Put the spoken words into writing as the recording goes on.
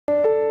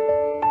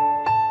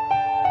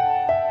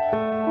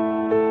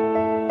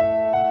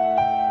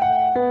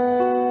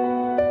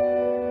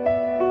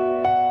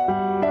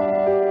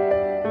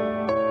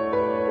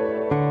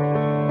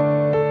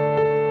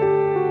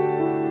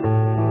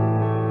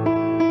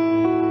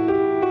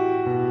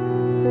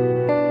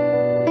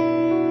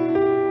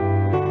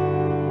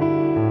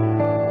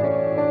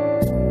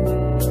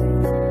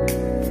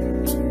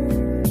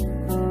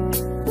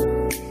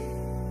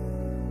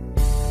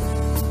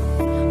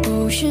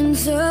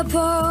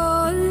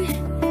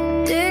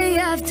day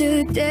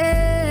after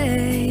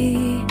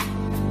day,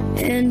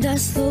 and I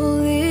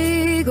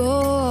slowly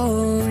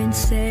go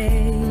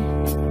insane.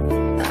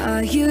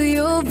 I hear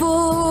your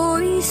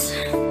voice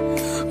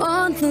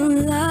on the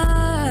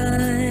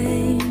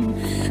line,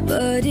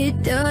 but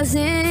it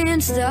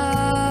doesn't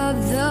stop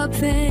the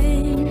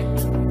pain.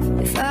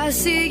 If I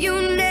see you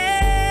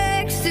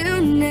next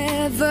to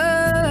never,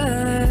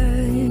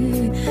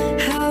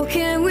 how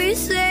can we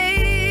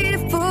say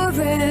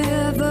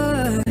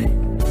forever?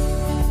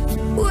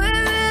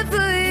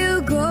 Wherever you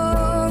go,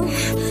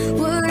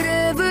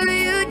 whatever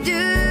you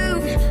do,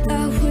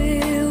 I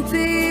will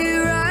be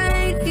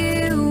right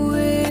here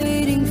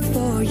waiting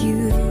for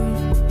you.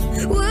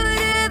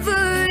 Whatever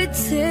it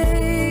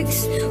takes,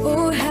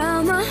 or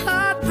how my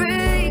heart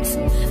breaks,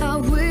 I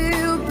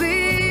will be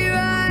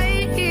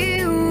right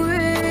here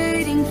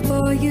waiting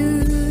for you.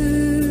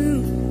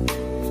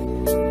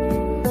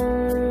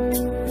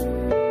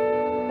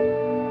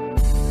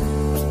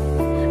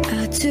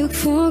 I took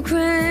for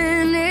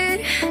granted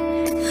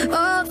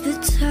all the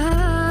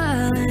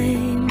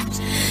times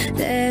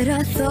that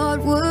I thought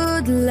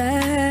would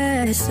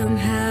last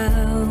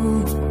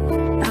somehow.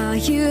 I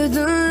hear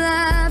the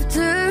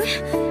laughter,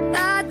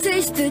 I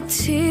taste the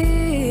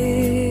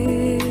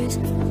tears,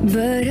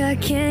 but I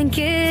can't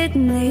get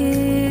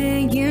near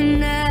you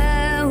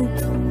now.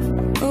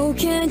 Oh,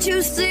 can't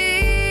you see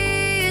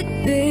it,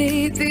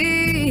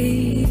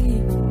 baby?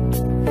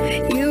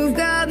 You've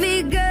got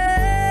me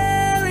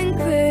going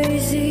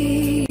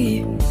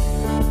crazy.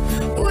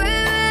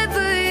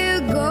 Wherever you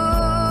go,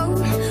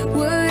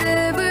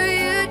 whatever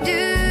you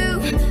do,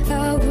 I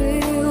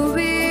will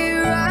be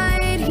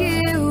right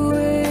here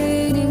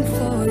waiting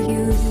for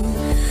you.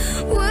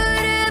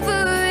 Whatever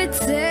it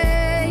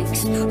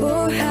takes,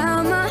 or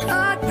how my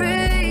heart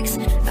breaks,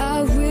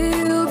 I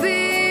will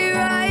be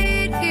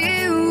right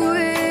here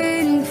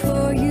waiting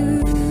for you.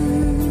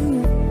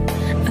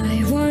 I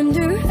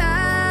wonder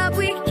how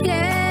we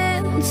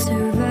can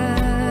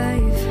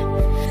survive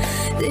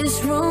this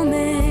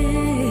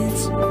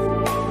romance,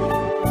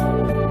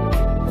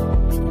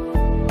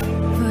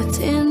 but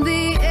in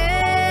the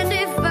end,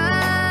 if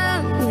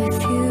I'm with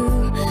you,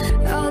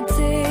 I'll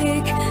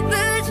take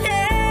the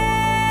chance.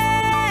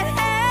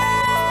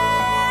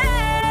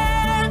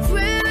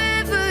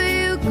 Wherever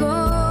you go,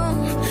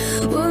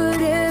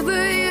 whatever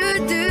you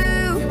do,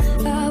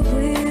 I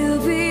will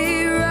be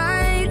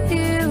right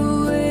here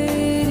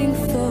waiting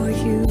for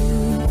you.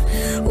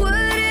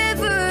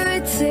 Whatever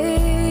it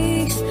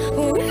takes,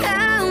 or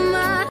how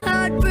my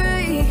heart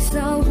breaks, I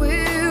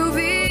will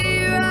be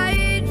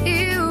right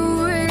here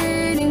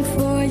waiting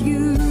for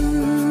you.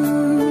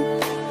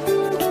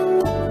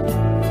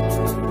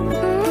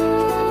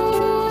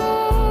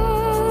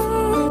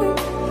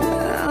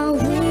 I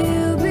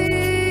will be.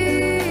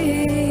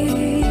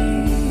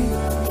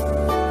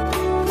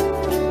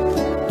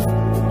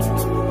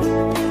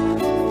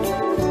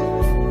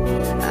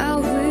 I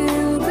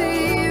will be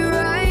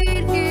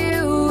right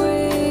here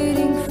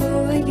waiting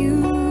for you.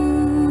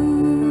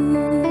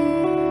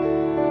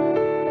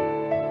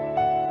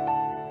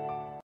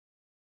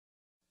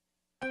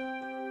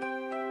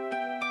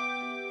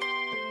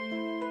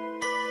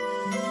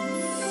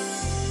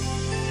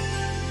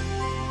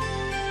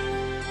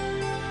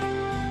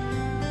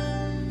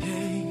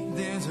 Hey,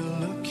 there's a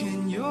look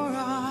in your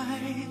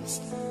eyes.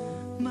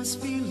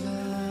 Must be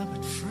love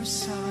at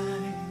first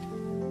sight.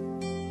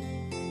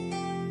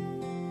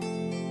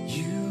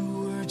 You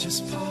were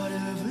just part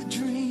of a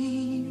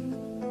dream,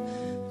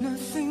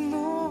 nothing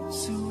more,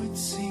 so it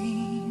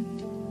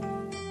seemed.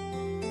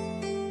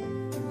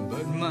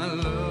 But my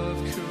love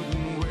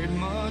couldn't wait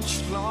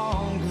much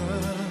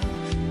longer.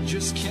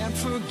 Just can't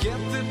forget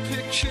the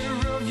picture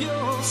of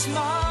your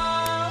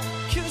smile.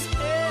 'Cause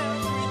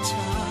every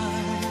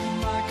time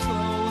I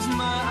close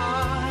my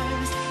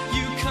eyes,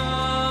 you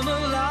come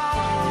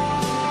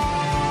alive.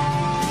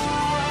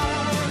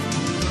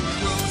 The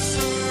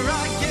closer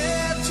I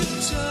get to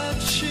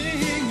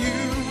touching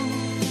you,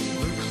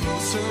 the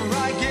closer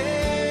I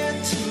get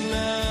to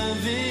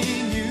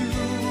loving you.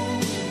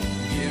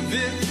 Give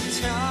it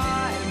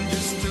time,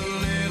 just a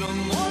little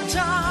more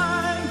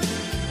time,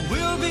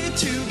 we'll be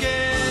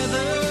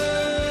together.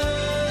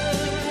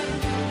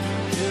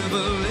 Give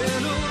a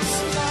little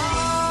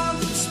star,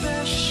 a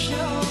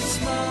special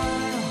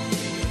smile,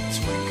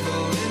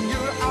 twinkle in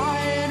your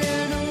eye, and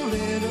in a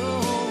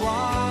little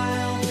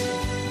while,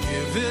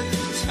 give it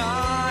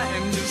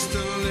time, just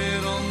a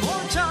little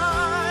more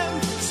time,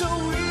 so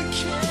we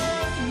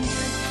can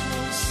get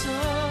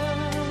closer,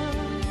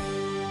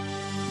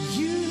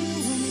 you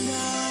and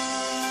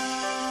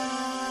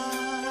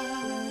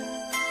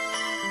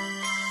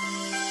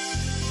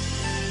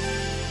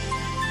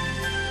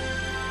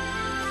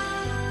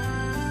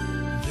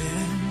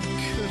Then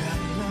could I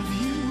love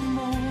you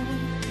more,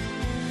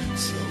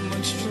 so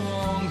much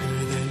stronger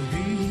than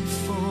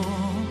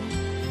before?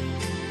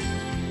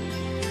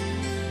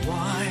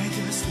 Why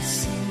does this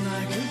seem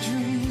like a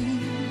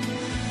dream?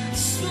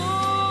 So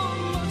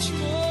much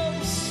more,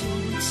 so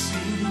it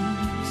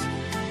seems.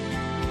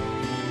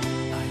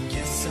 I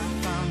guess I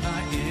found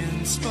my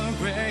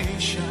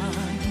inspiration.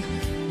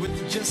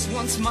 With just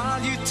one smile,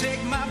 you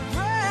take my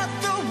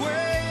breath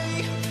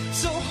away.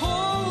 So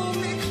hold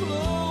me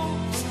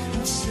close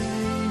and say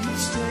you'll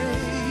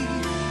stay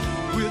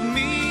with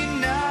me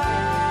now.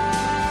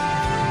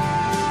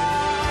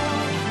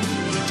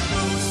 The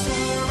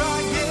closer I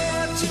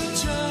get to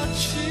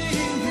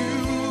touching you,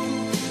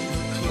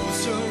 the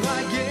closer I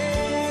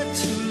get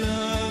to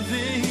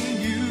loving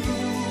you.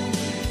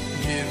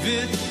 Give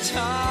it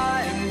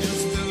time,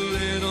 just a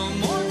little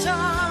more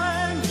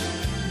time.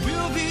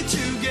 We'll be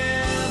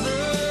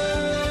together.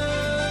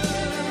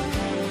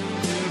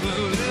 With a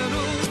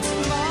little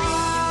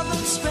smile,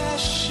 that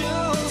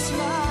special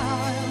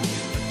smile,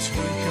 a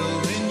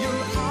twinkle in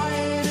your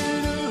eye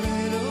in a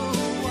little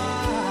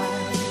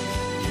while.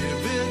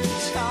 Give it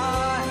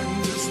time,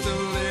 just a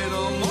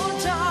little more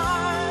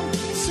time,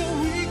 so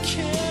we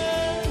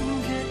can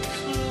get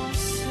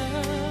closer,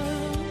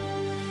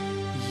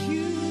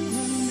 you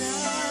and I.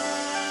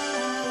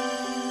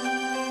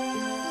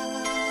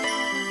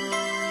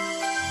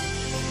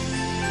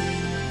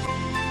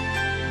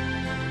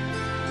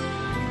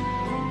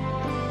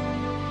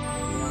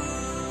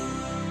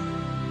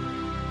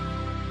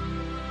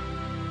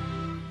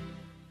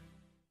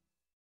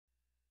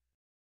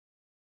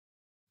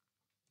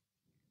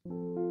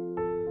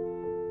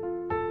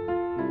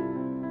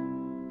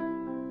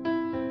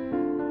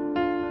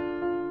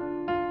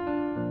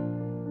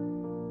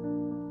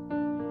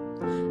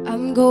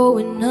 I'm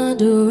going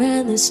under,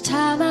 and this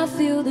time I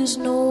feel there's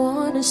no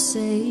one to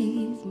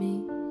save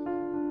me.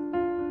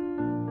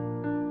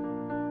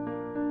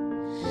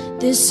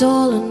 This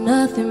all or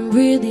nothing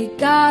really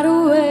got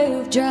a way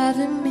of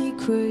driving me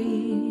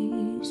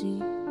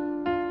crazy.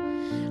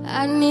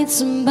 I need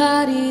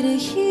somebody to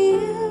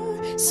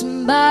hear,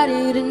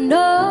 somebody to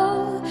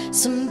know,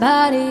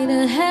 somebody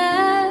to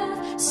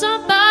have,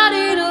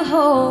 somebody to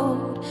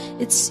hold.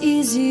 It's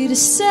easy to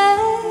say,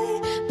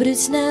 but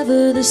it's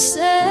never the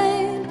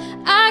same.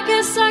 I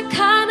guess I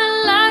kinda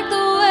like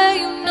the way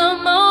you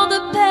numb all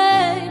the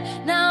pain.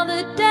 Now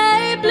the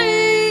day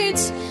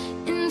bleeds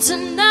into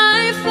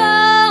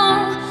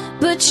nightfall,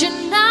 but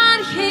you're not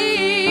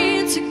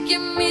here to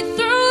get me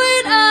through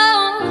it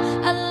all.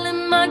 I let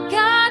my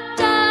guard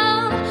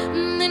down,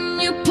 and then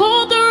you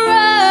pulled the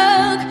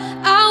rug.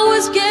 I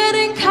was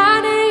getting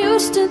kinda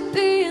used to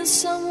being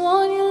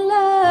someone you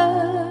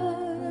loved.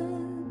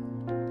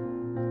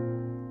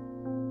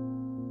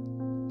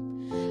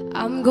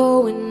 I'm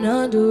going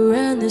under,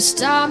 and this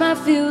time I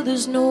feel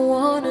there's no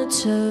one to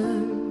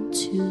turn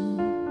to.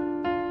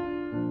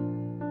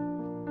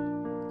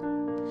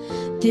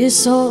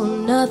 This all or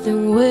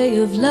nothing way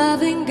of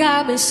loving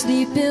got me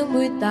sleeping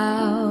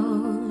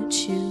without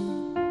you.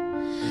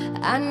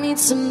 I need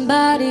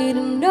somebody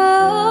to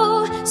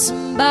know,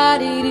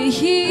 somebody to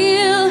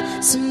heal,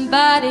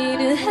 somebody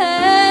to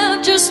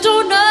have. Just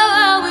don't know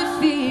how it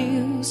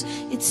feels.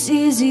 It's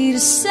easy to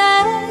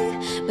say,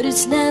 but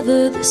it's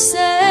never the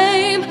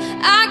same.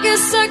 I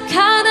guess I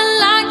kinda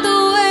like the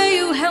way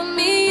you help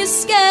me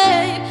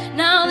escape.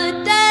 Now the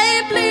day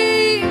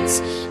bleeds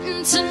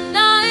into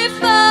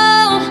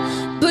nightfall,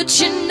 but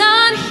you're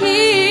not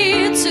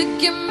here to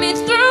get me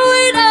through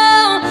it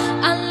all.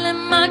 I let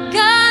my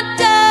guard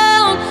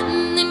down,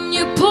 and then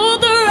you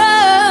pulled the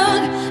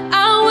rug.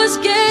 I was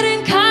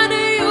getting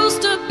kinda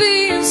used to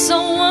being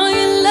someone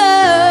you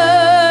love,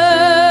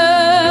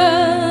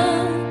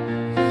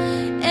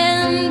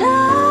 and I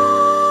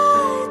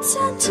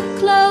tend to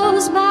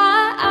close my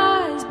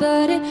eyes,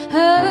 but it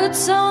hurts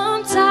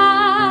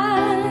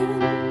sometimes.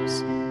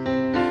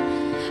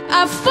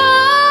 I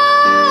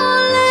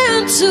fall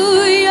into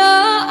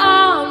your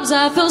arms,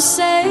 I feel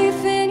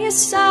safe in your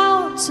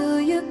sound till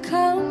you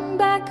come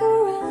back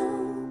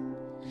around.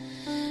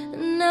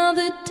 Now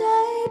the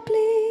day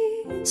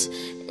bleeds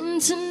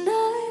into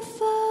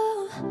nightfall,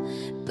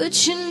 but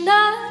you're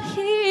not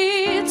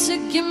here to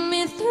get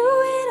me through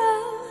it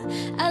all.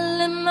 I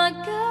let my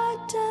guard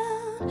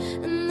down,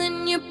 and then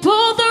you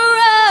pulled the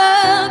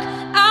rug.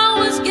 I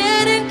was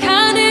getting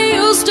kinda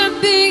used to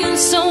being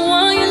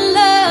someone you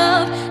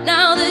love.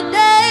 Now the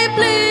day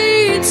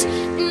bleeds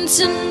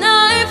into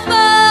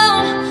nightfall,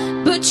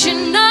 but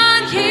you're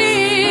not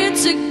here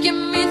to get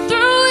me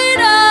through it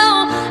all.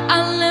 I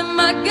let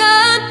my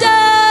guard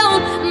down,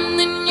 and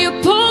then you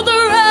pulled the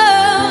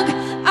rug.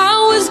 I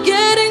was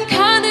getting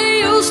kinda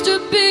used to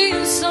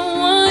being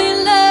someone you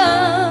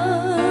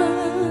love.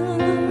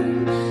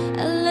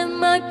 I let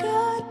my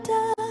guard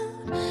down,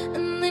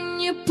 and then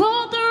you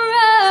pulled the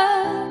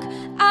rug.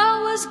 I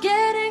was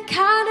getting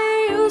kinda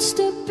used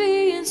to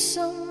being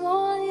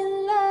someone you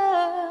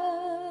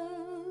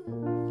love.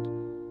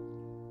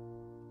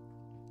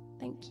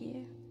 Thank you.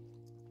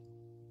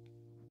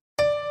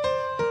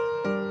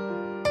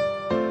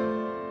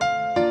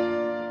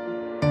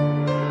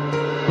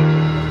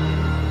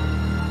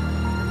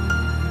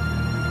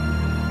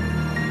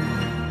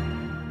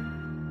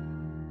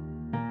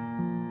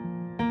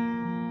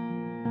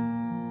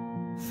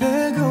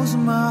 There goes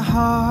my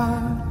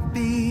heart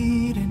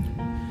beating,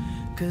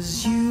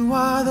 'cause you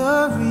are the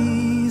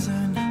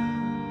reason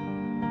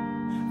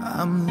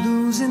I'm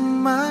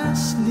losing my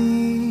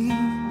sleep.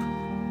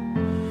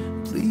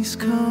 Please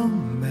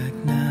come back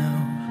now.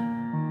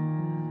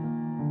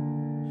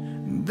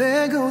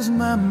 There goes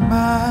my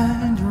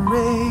mind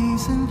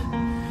racing,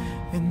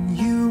 and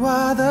you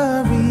are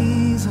the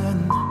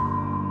reason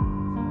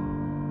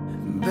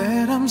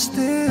that I'm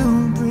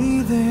still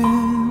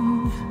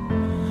breathing.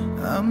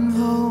 I'm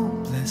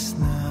hopeless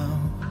now.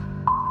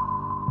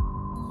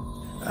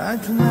 I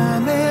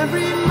climb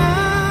every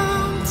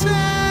mountain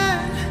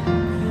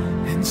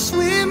and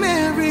swim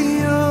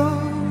every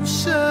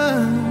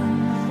ocean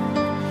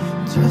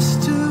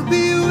just to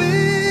be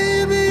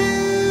with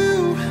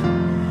you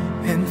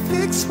and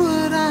fix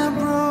what I've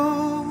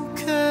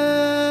broken.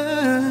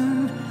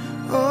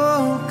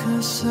 Oh,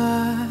 'cause I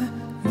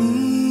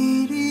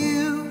need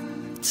you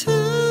to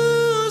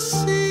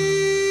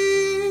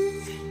see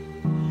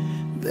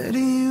that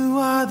you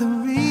are the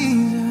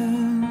reason.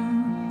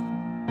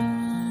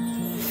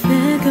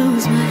 There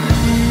goes my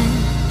hand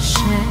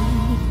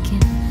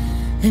shaking,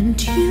 and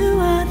you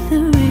are the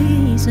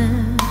reason.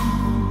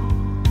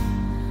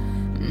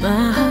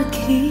 My heart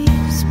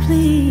keeps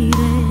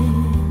bleeding.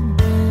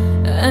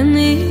 I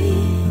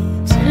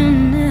need you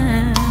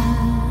now.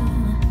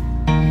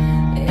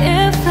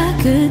 If I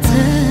could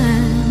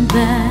turn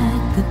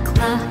back the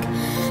clock,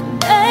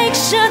 make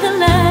sure the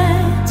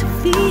lights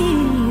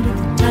feed at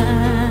the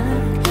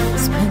dark,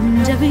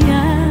 spend every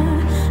hour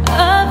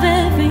of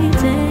every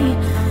day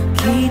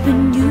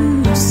keeping you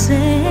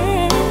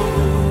safe.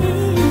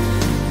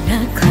 I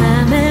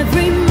climb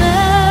every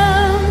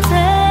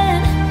mountain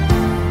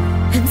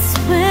and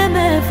swim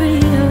every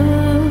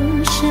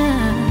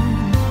ocean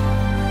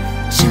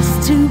just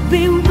to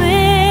be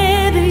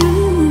with you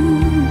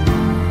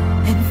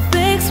and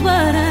fix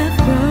what I've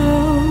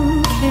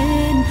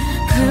broken.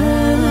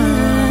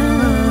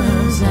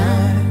 'Cause I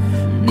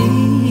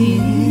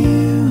need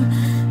you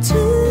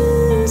to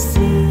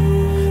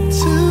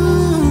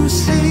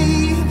see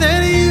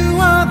that you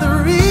are the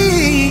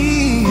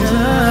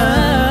reason.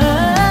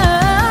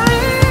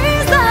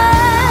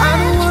 I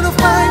don't wanna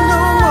fight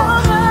no more.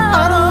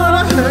 I don't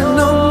wanna hurt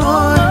no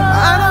more.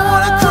 I don't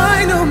wanna cry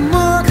no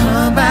more.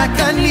 Come back,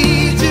 I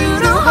need you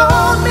to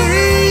hold me.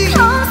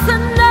 Closer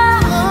now,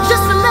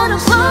 just a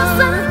little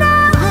closer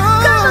now.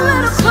 Come a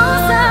little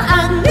closer,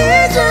 I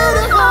need you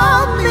to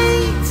hold me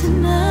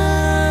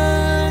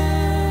tonight.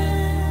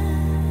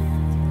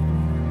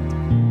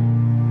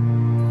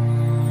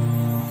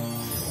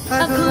 I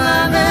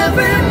climb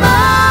every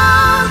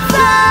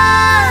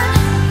mountain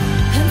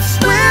and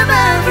swim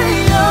every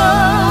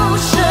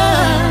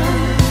ocean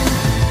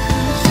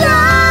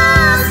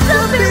just to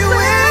be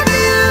with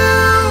you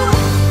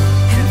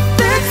and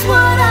fix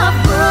what I've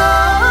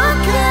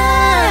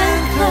broken.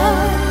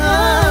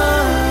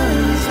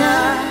 'Cause I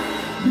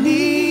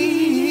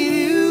need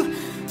you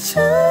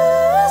to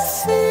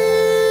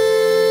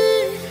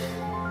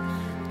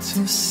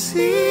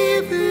see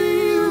that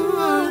you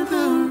are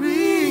the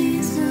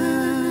reason.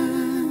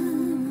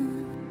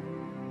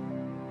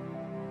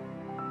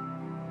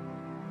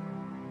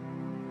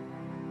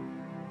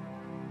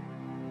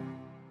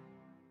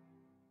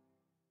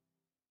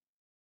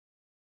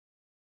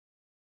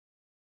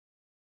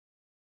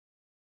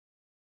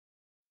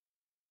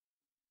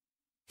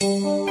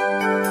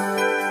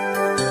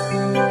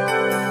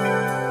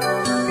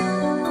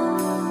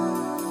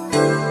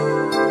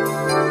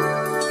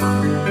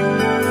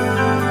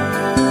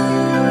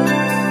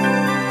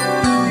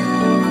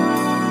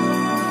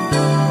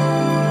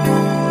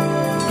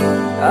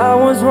 I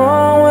was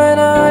wrong when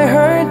I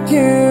hurt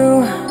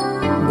you,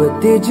 but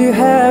did you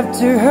have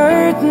to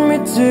hurt me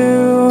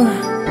too?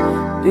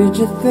 Did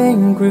you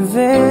think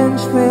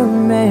revenge will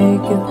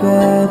make it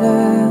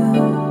better?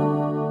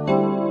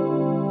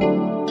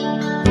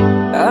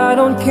 I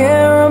don't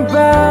care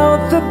about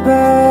the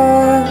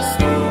past,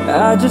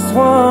 I just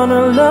want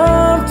our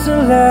love to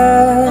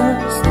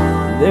last.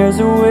 There's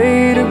a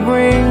way to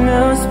bring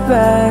us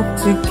back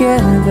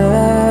together.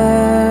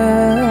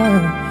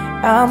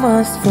 I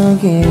must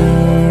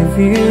forgive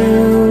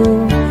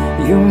you,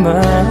 you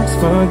must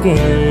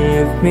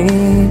forgive me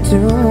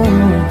too.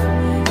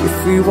 If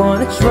we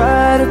wanna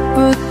try to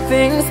put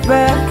things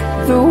back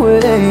the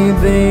way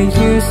they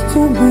used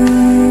to be.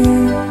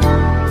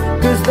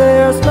 'Cause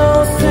there's no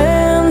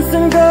sense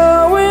in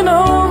going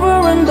over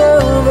and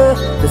over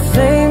the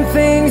same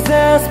things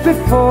as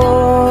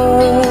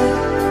before.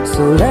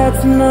 So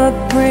let's not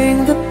bring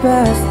the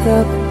past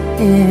up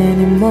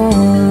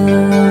anymore.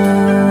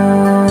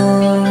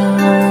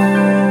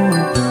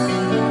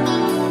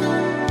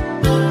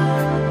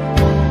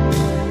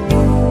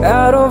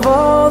 Out of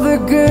all the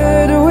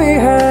good we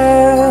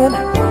had,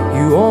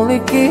 you only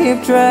keep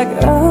track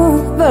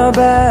of the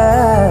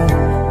bad.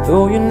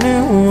 Though you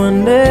knew I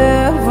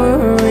never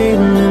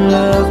really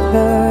loved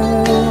her.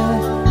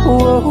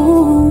 Whoa,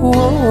 whoa,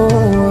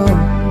 whoa.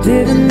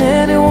 Didn't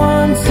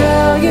anyone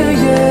tell you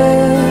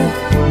yet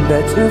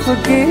that to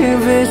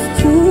forgive is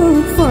to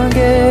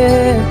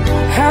forget?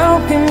 How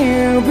can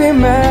you be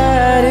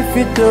mad if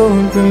you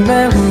don't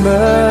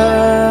remember?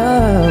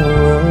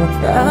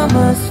 I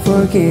must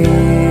forgive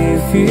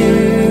forgive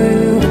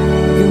you,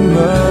 you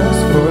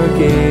must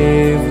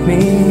forgive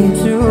me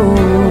too.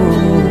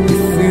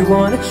 If we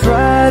wanna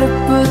try to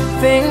put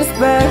things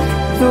back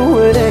the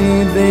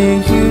way they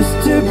used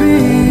to be,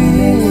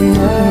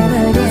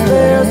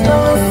 there's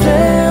no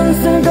sense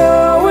in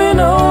going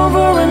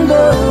over and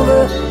over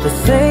the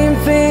same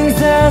things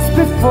as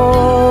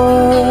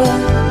before.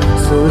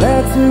 So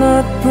let's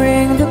not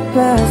bring the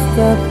past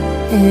up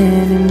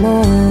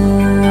anymore.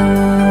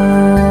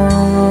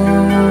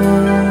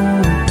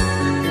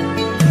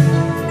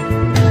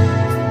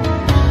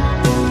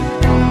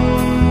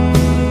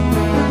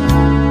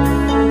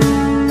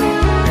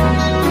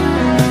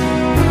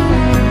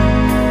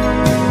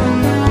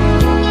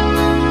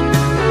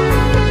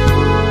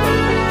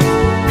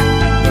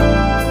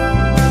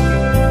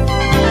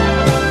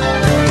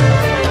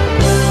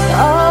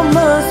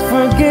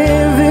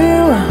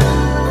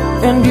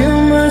 And you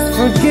must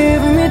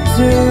forgive me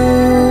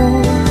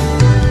too.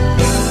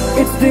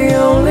 It's the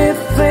only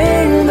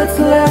thing that's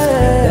left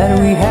that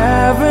we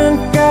haven't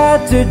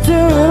got to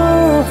do.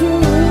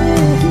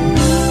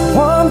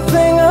 One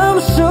thing I'm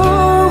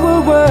sure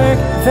will work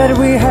that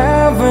we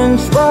haven't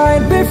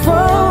tried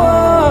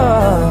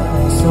before.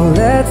 So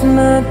let's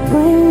not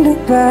bring the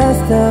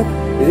past up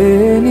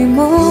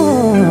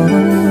anymore.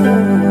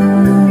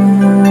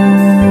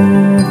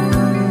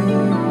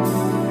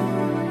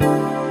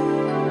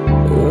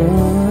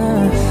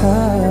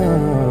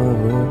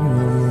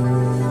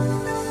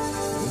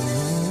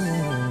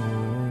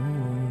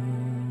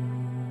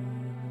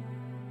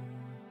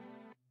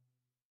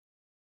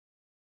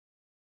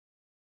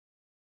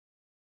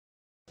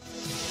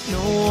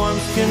 No one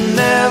can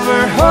ever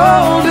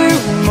hold you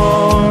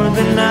more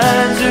than I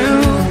do.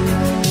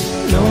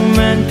 No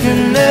man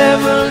can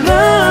ever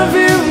love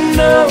you,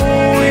 no,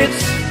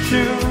 it's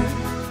true.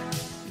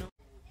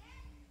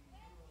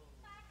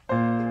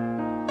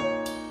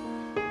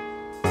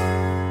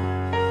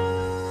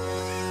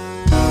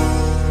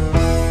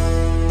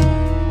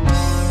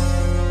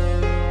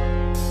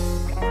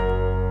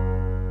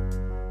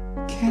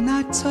 Can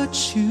I touch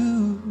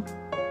you?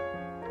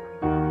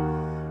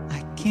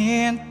 I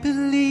can't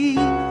believe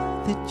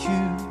that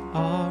you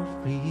are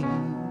real.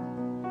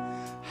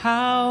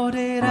 How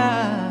did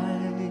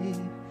I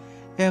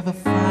ever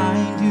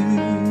find you?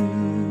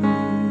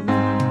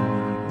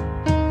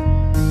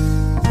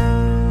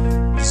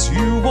 'Cause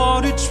you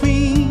are the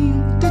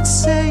dream that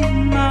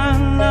saved my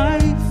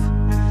life.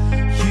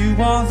 You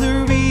are the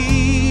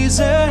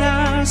reason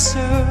I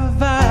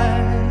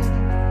survived.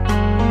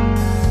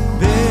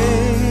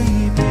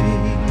 Baby,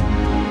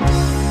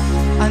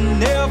 I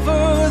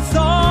never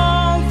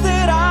thought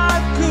that I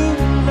could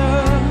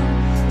love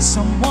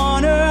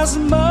someone as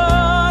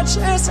much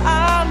as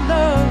I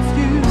love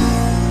you.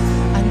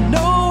 I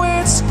know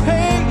it's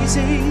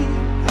crazy,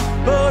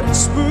 but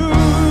it's true.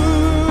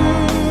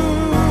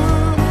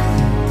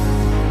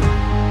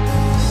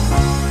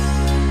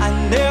 I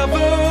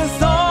never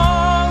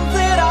thought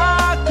that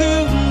I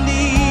could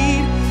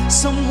need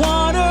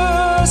someone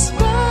as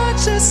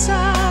much as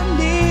I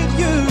need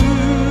you.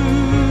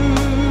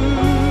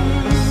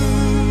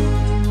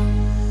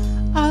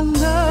 I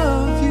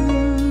love you.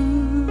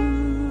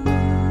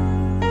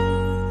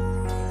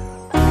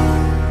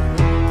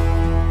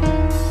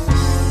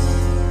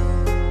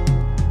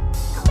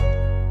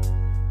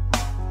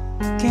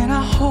 Can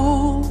I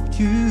hold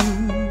you?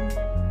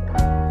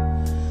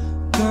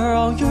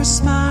 Girl, your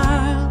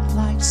smile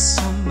like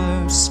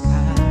summer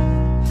sky.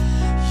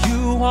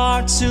 You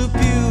are too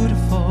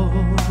beautiful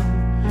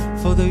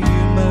for the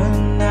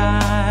human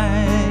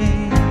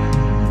eye.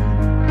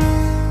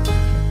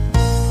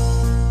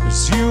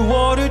 'Cause you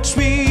are the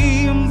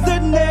dream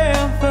that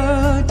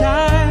never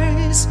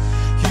dies.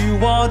 You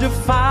are the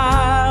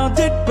fire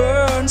that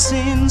burns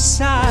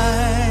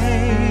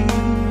inside.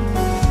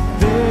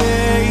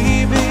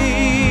 Baby,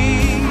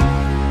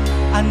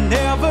 I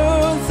never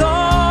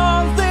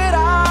thought that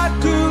I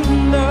could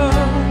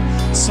love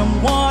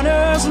someone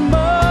as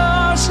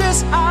much as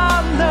I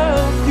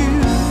love you.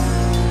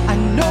 I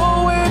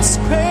know it's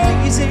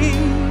crazy,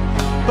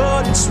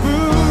 but it's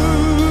true.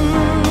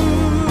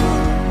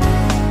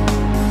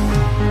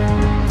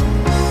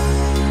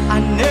 I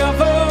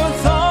never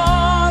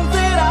thought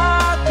that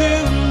I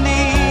could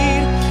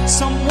need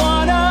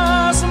someone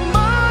as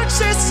much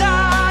as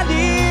I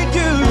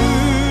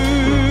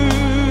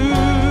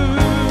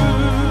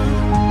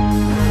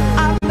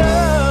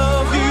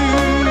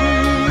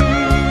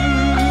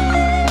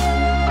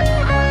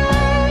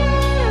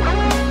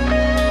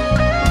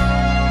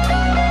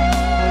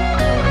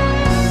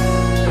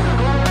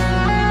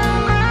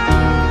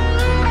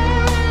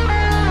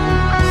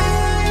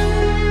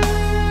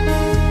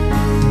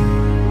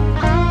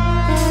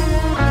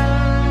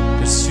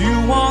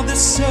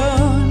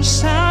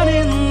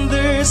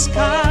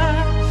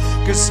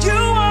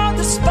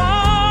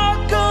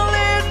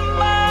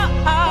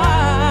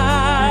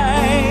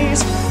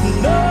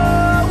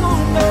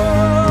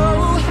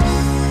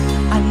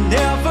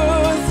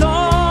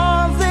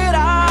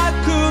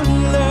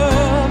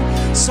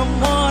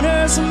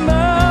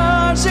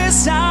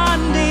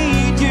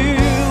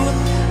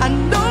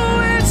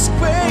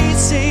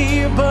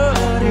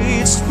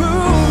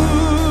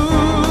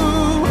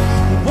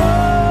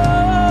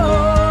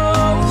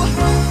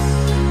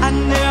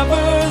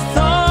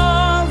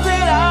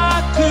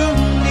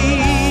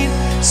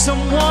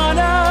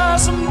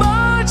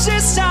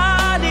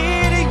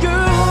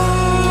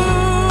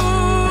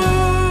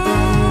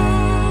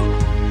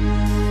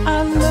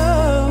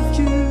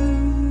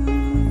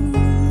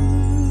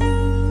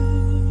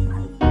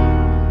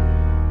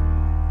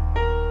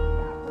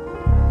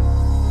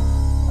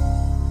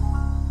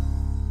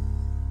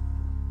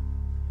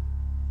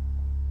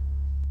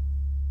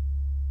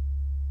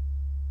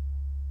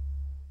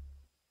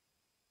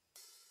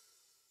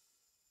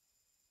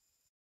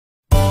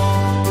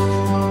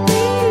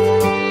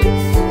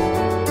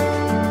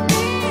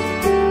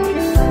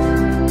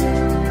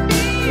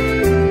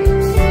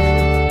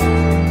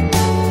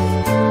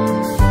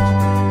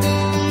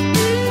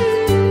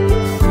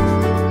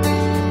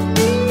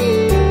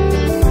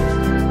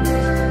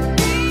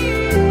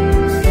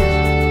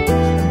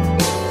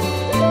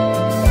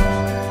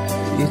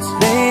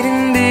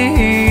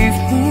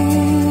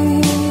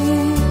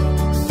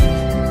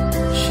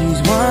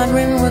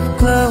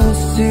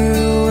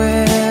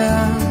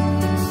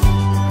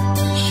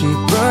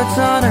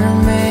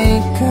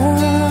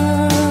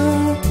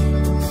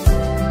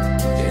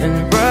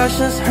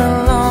brushes her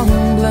long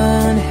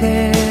blonde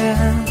hair,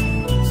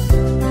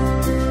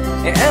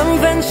 and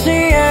then she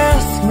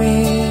asks me,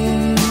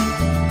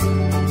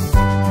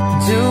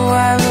 do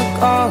I look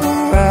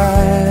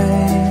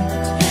alright?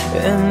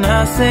 And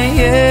I say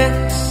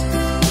yes,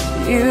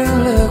 you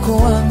look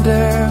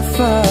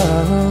wonderful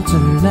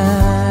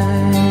tonight.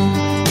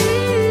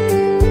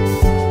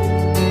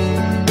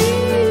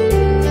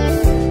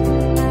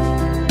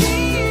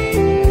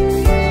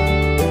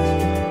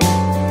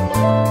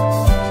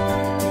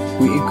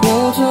 We go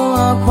to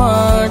a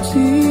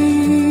party,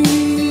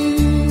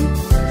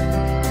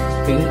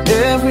 and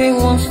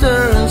everyone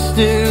turns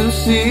to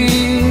see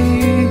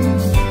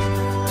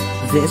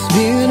this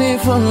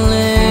beautiful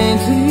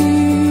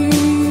lady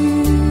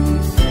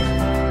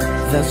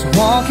that's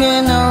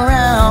walking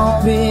around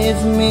with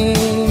me.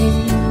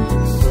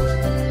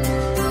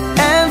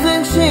 And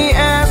then she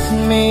asks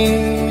me,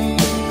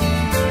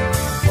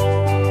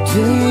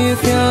 do you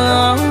feel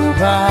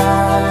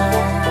alright?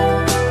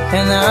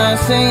 And I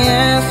say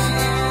yes,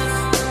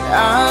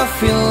 I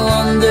feel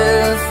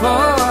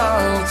wonderful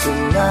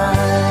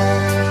tonight.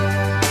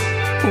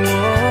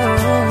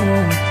 Whoa.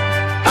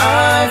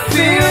 I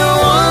feel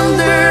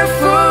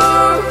wonderful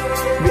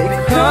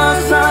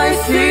because I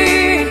see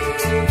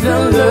the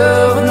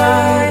love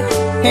light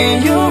in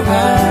your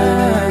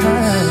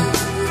eyes,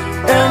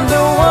 and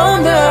the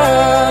wonder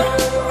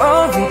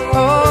of it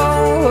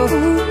all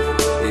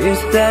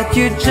is that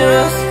you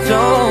just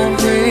don't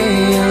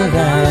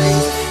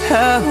realize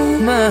how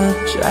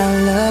much I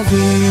love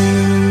you.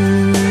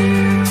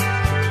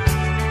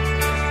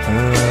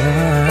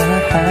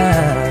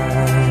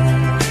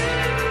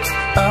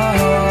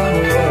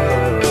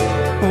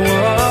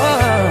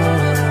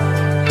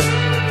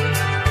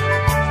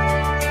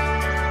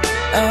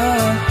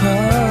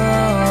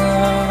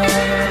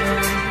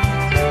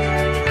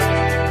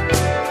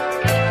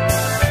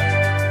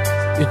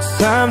 It's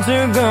time to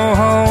go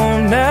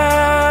home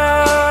now,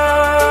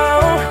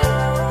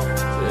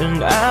 and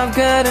I've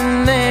got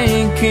an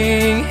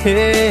aching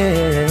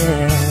head,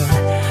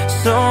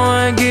 so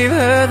I give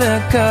her the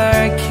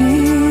car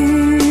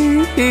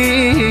key,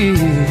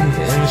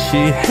 and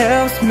she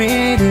helps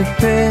me to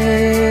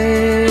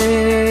pay.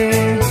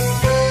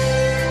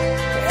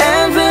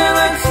 And then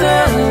I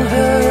tell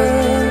her,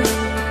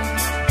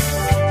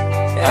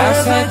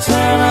 as I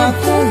turn up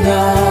the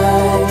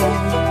light,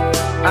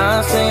 I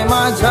say,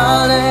 my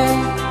darling,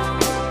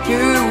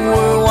 you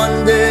were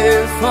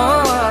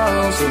wonderful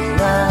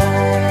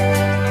tonight.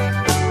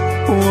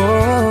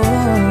 Whoa,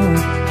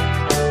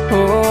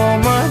 oh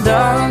my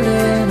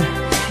darling,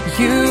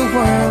 you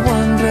were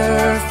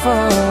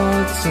wonderful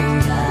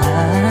tonight.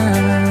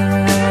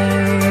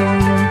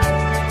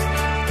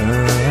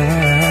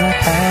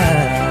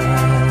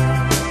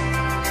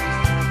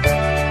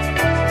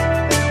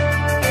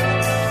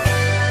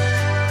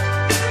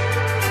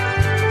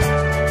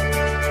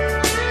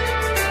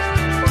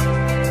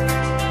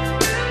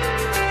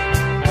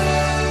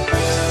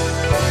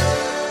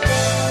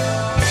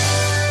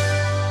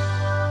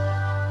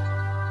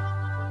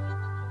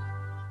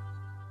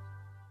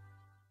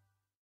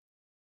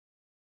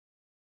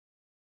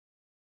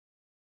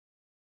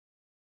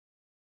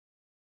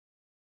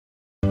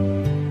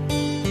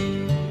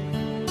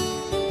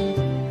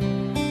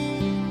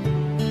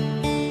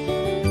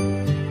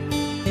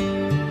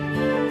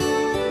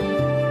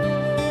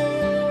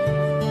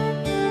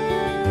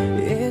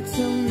 It's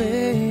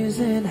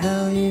amazing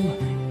how you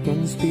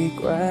can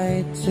speak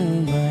right to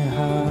my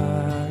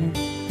heart.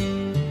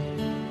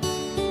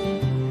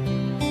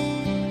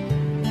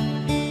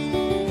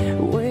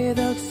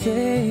 Without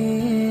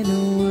saying a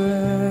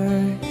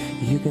word,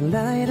 you can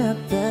light up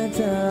the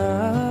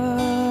dark.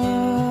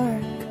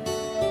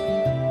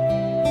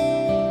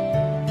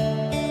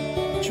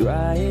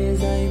 Try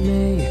as I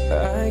may,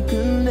 I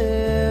could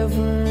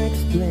never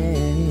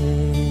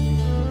explain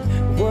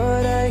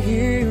what I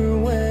hear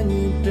when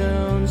you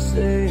don't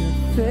say a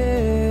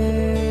thing.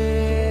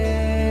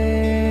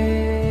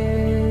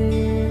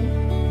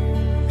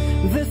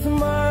 The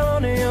smile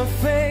on your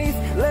face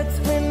lets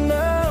me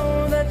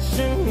know that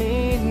you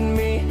need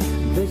me.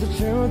 There's a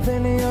truth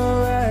in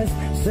your eyes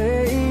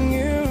saying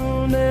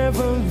you'll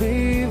never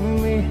leave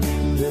me.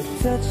 The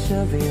touch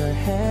of your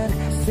hand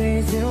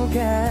says you'll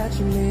catch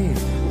me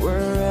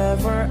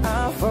wherever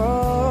I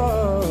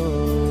fall.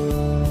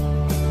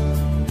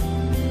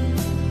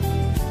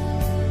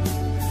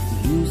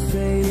 You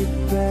say it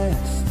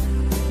best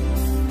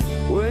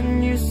when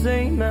you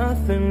say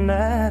nothing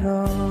at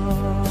all.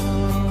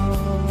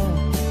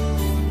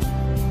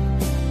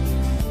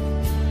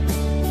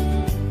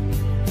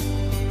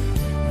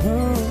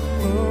 Oh,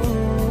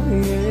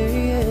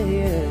 yeah,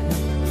 yeah.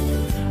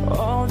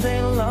 All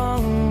day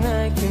long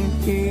I can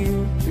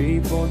hear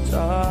people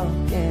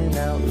talking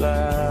out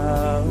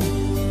loud.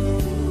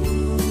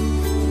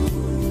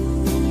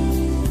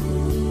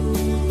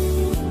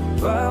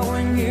 But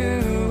when you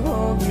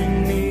hold me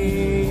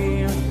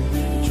near,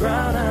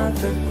 drown out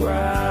the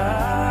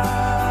crowd.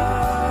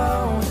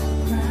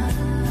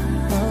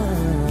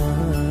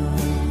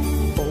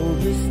 Oh,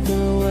 Mr.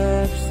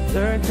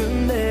 Webster could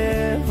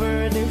never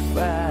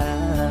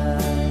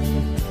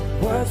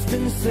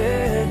been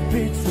said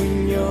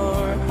between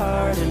your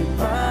heart and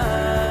mine.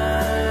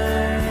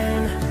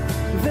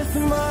 The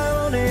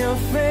smile on your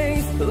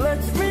face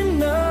lets me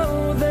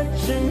know that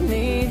you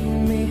need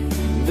me.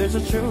 There's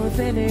a truth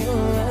in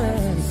your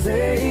eyes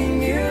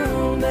saying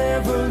you'll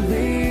never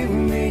leave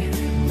me.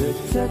 The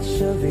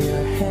touch of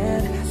your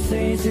hand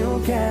says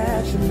you'll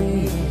catch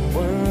me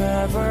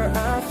wherever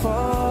I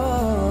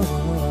fall.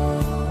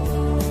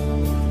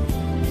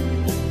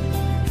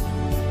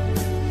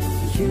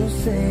 You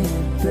say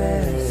it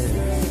best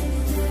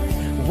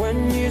when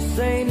you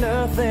say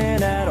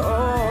nothing at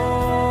all.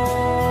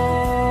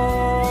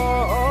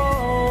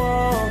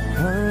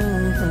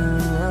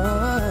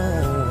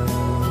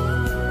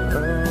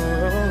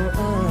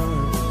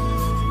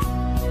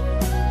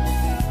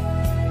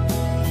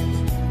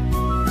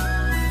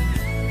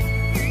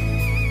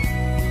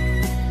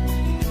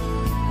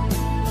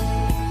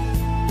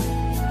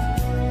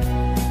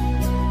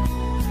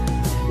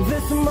 The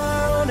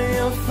smile on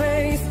your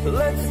face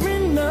lets me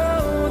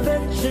know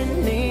that you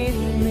need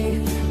me.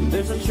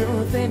 There's a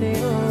truth in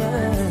your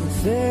eyes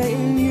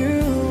saying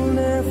you'll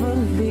never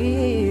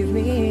leave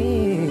me.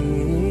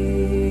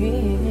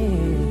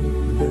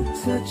 The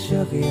touch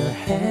of your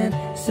hand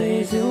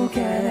says you'll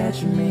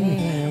catch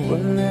me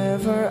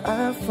wherever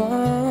I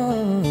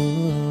fall.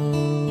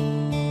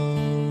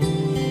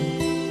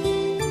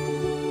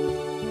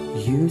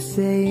 You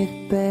say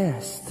it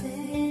best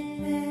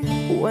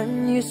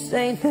when you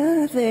say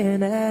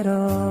nothing at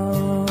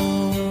all.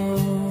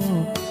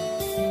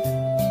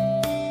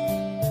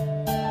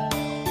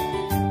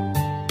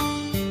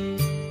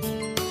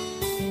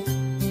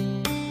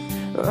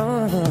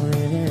 Oh,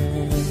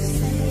 yeah.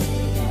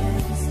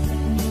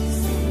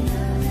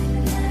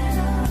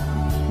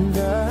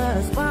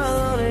 The smile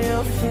on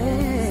your face.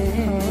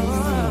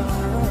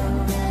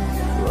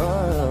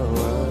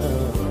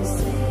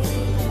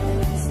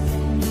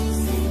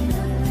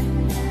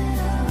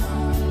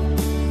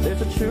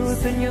 There's a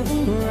truth in your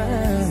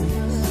eyes.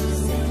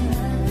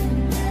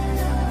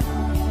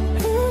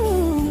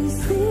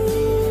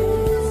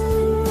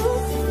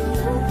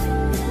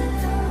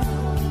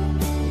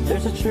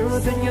 There's a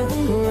truth in your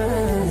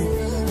eyes.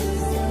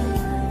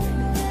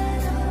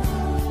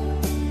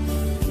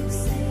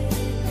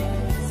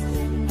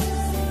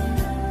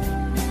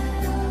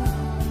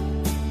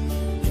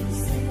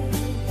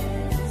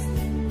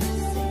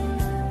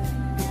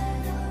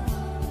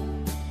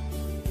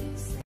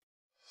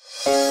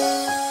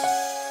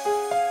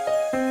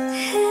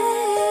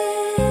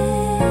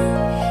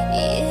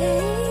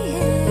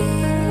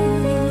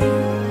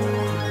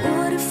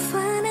 What if I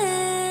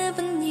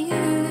never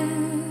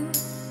knew?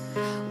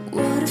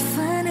 What if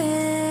I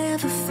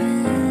never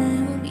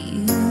found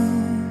you?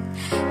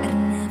 I'd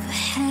never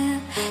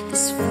have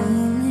this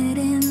feeling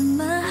in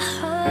my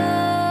heart.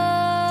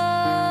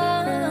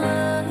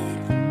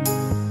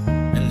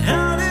 And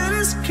how did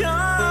this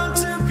come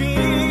to be?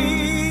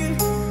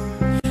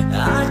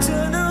 I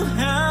don't know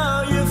how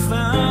you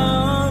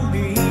found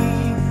me,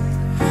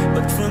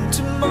 but from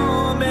the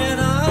moment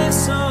I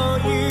saw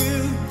you,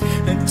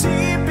 and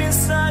deep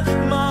inside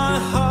my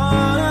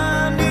heart I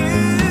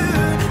knew,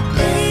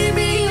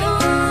 Baby,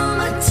 you're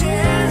my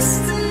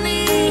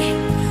destiny.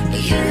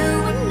 You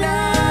and I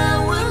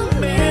were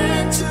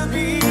meant to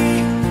be.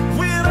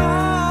 with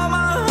all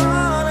my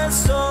heart and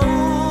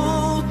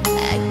soul.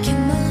 I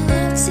give my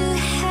love to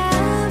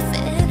have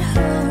and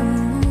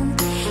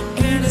hold.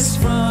 And as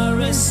far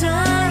as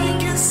I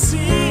can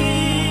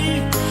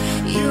see,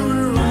 you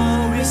were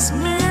always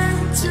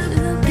meant to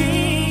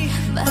be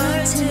my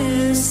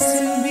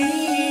destiny.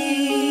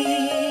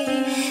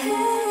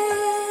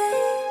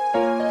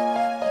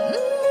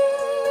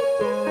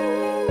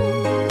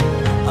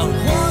 I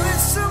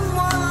wanted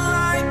someone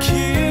like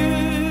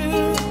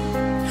you,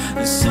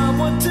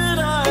 someone that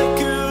I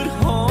could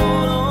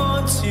hold on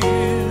to.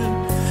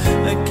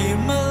 I gave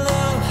my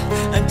love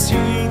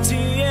until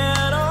the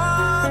end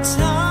of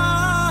time.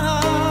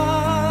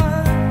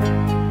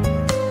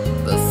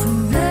 But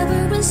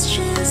forever is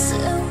just a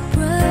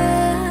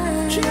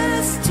word,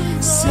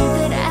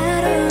 something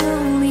I'd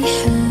only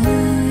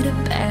heard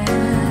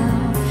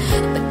about.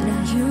 But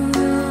now you're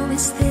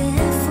always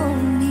there for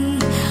me.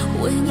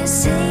 When you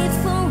say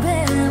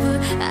forever,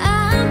 I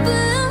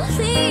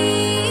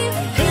believe.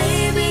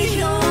 Baby,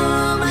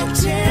 you're my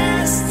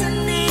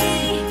destiny.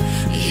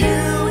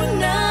 You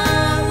and I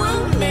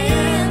were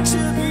meant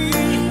to be.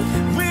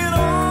 With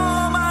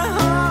all my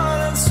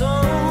heart and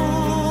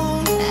soul.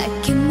 I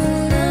give my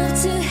love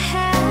to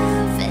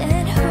have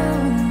and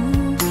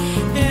hold.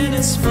 And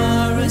as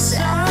far as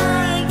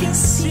I can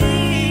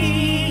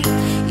see,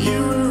 you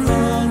were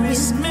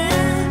always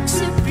meant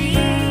to be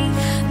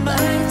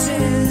my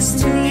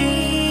destiny.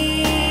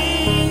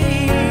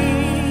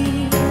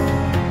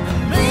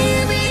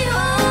 Maybe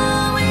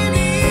all we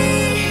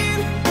need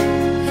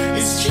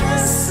is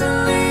just a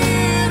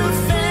little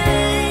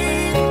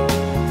faith.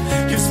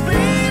 'Cause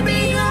baby,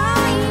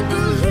 I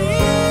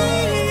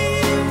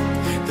believe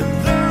that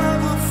love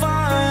will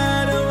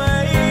find a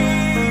way.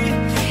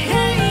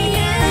 Hey,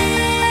 yeah.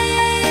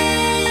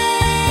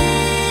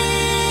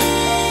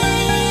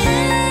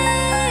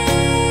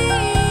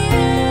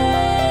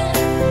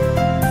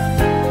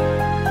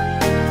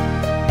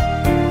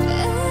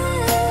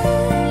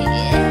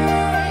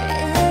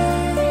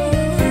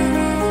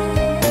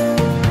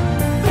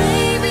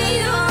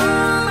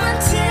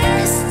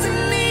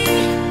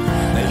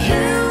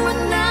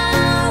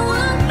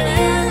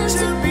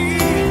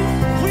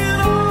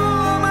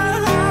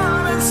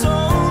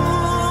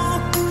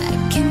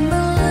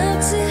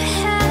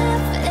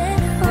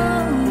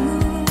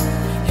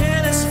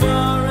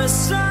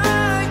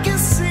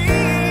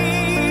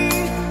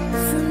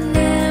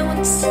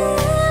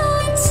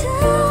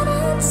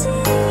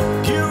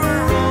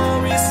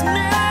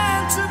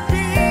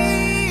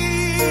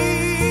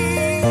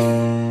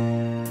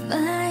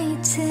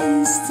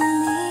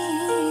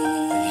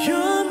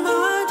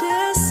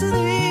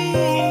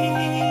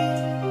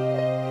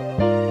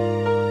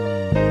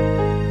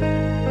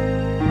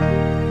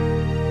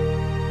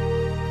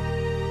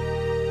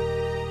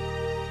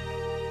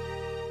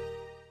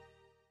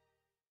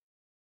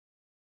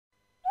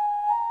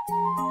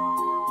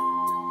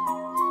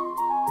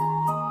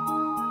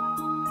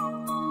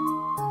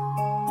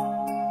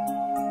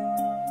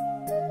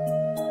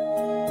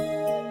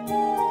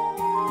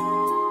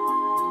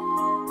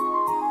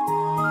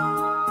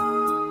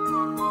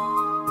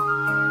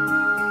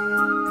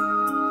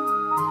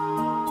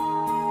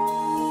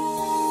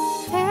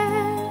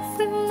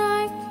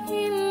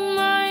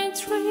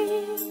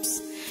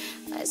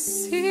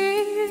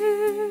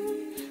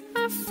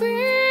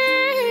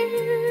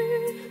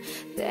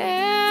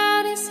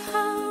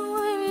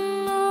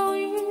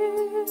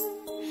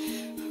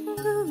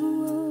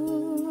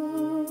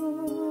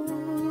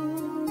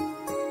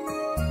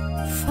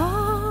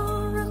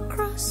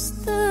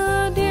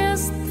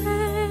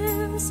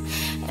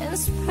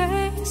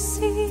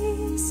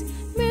 cease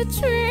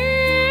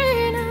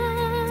between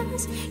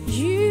us.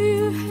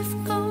 You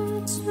have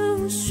come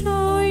to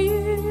show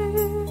you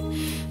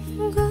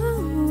go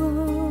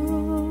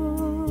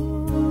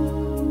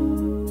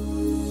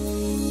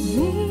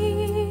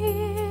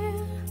near,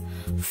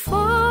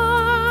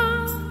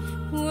 far,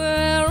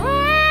 wherever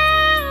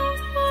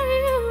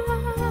you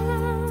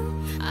are.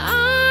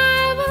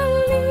 I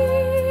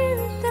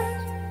believe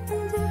that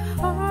the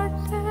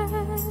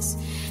hardest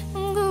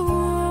go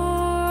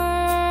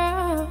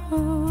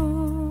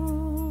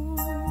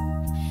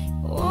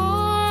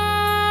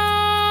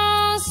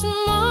once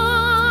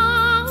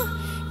more.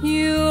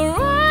 You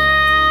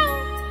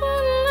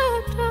open the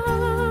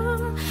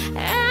door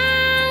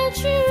and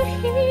you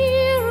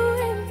hear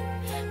in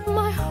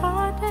my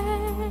heart,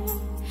 and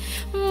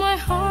my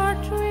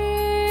heart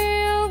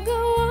will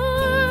go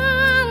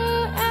on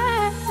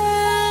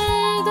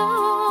and on.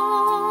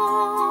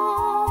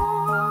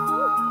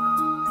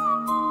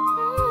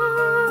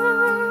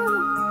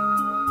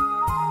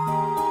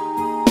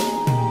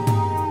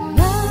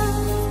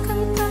 Love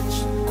can touch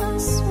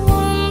us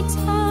one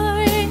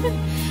time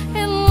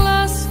and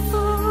last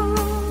for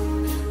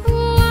a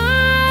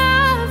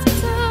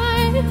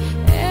lifetime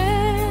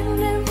and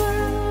never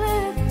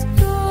let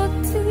go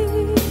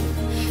till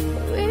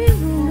we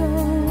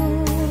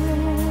know.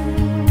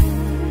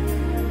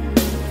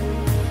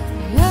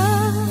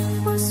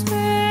 Love was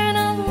when I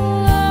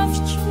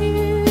loved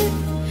you,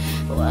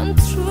 one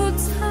true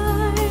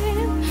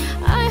time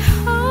I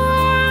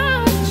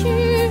heard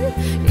you.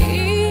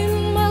 In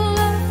my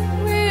life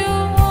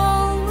will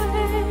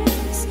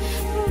always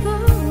go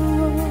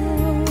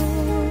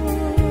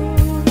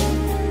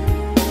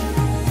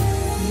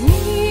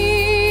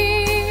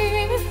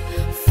near,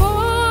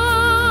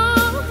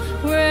 far,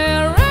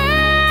 wherever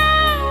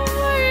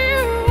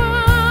you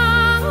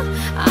are.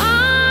 I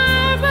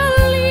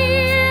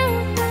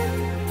believe that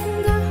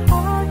the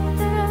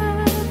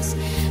hardest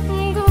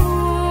go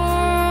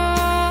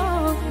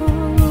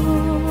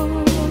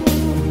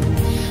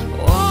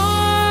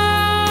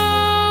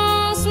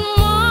once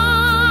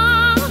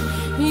more.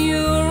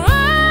 You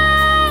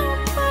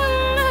open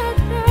the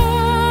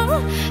door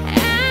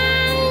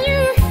and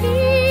you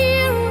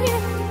hear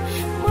in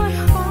my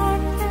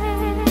heart,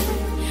 and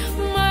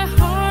my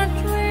heart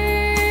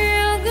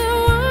will go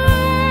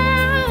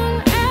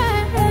on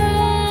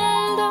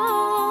and on.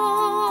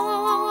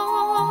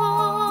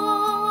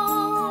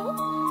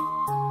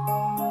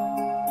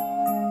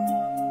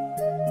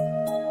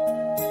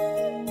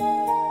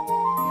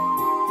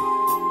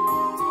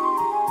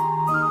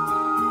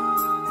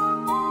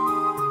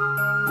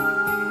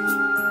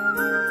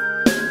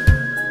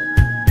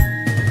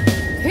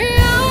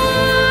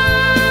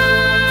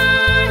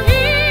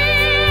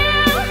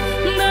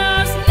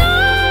 There's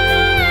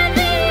nothing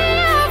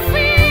I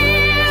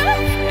feel,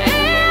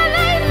 and I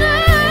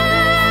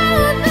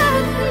know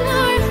that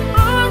my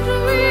heart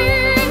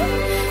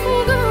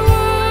will go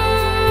on.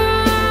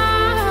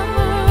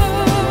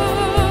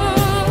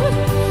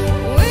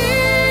 We'll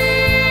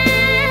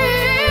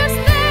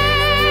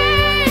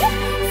stay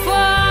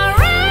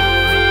forever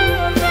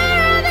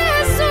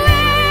this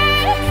way.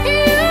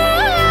 You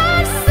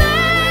are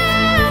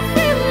safe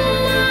in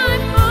my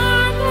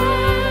heart.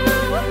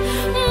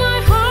 My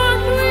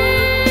heart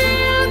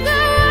will go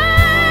on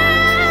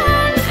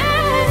and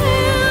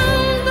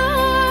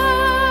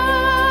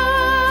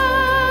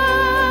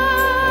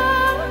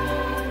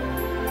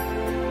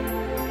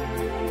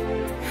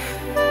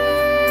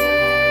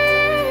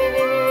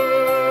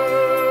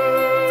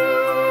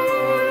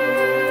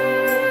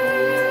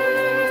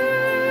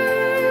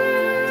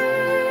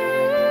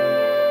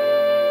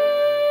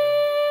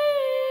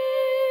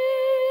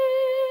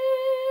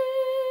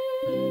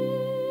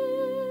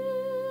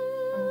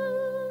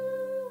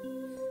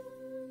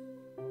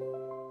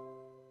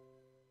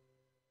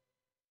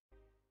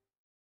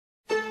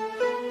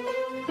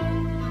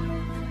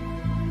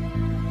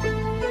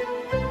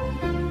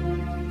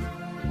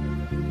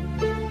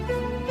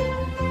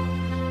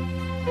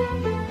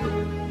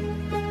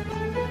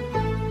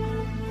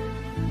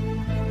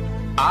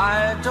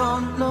I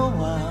don't know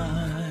why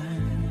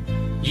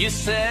you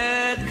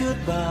said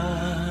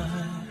goodbye.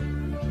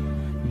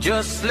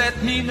 Just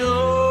let me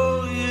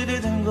know you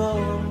didn't go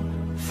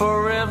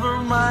forever,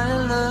 my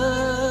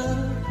love.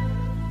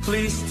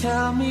 Please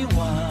tell me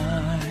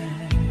why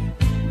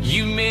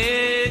you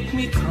make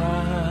me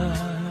cry.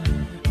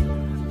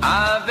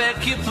 I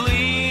beg you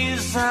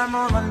please, I'm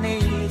on my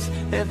knees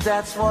if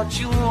that's what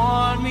you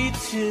want me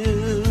to.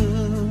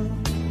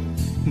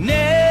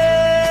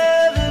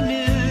 Never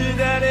knew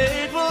that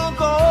it will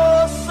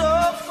go so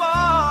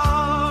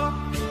far.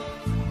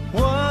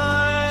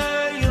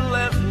 Why you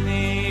left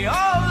me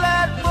all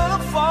that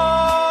before?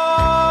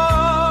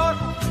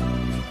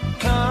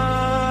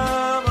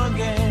 Come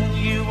again,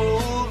 you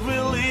will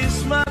release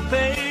my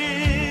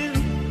pain,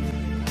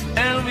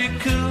 and we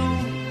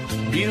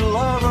could be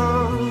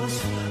lovers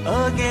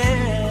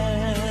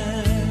again.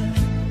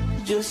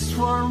 Just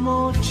one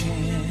more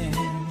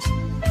chance,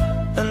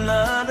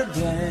 another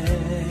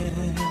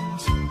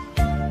dance,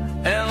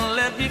 and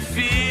let me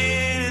feel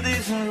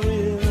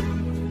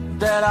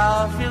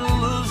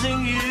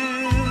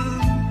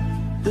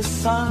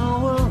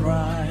sun will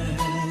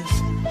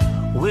rise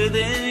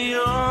within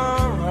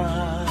your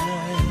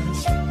eyes.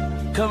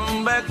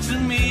 Come back to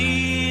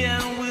me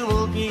and we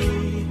will be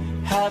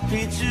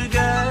happy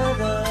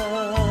together.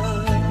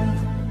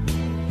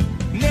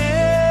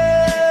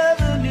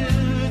 Never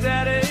knew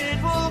that it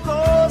will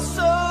go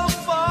so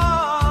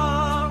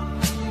far.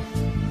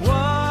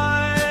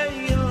 Why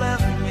you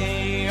left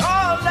me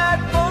all that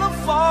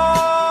Boulevard?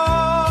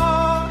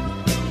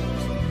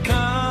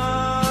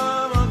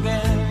 Come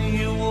again,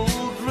 you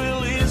won't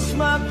release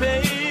my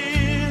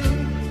pain,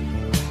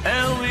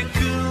 and we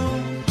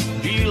could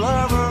be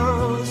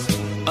lovers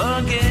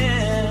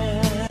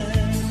again.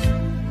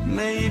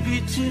 Maybe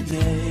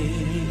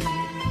today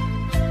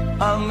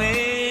I'll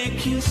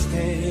make you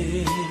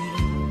stay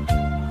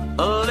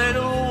a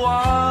little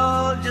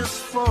while, just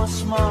for a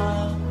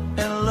smile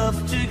and love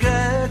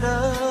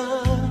together.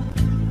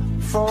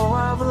 For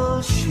I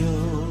will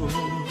show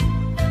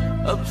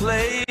a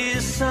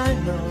place I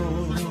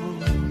know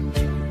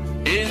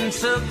in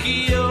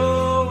Tokyo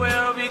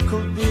where we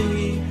could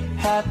be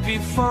happy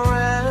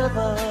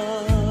forever.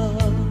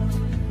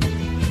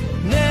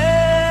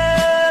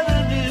 Never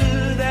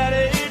knew that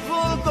it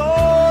will go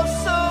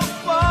so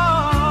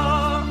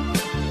far.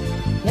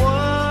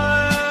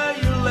 Why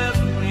you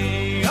left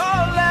me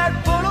all that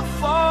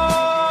Boulevard?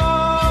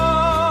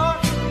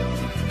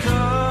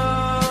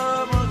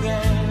 Come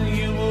again,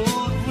 you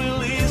would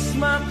release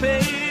my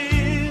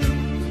pain,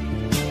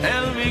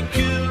 and we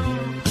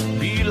could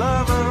be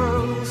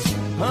lovers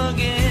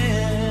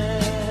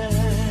again.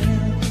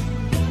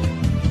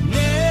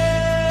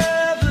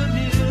 Never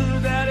knew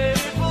that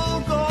it will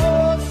go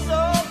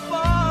so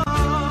far.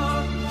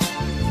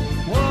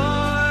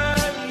 Why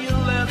you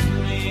left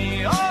me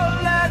all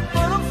that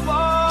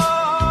Boulevard?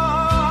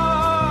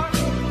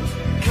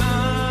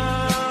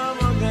 Come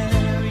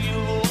again, you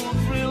won't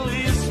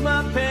release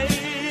my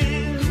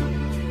pain,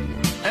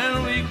 and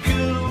we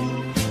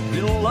could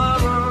be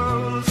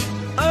lovers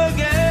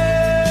again.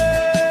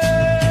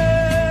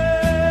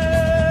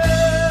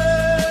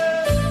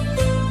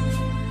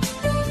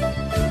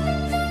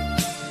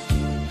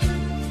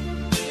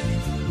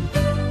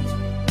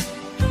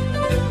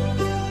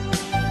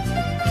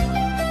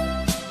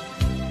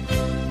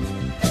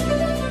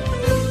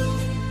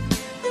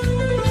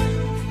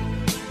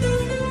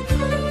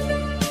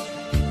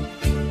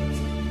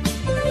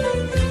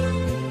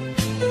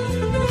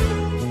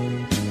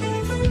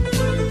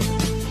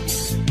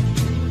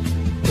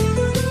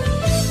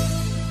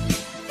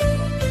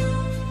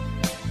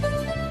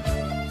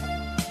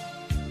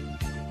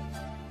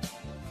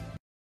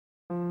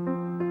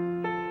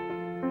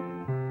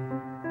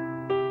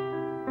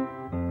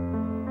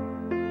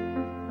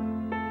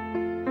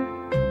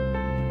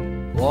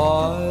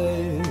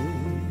 Wise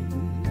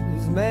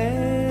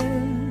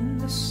men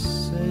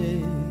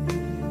say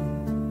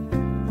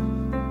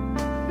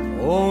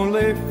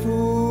only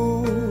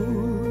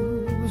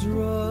fools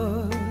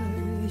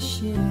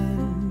rush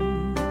in,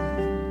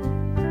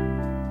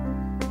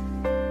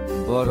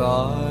 but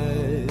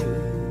I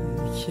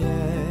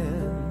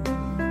can't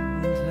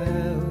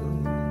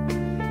help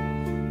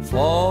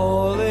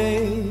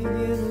falling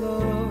in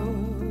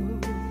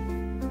love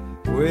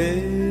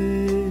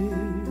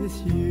with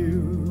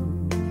you.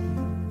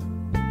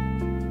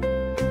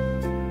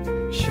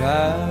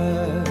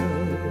 Shall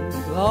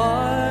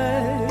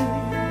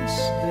I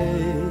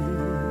stay?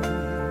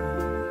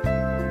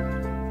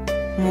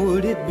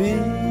 Would it be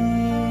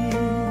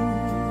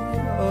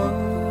a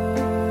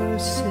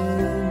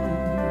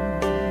sin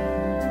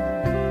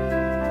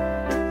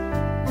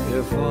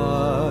if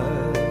I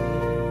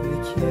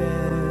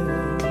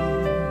can't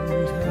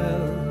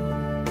help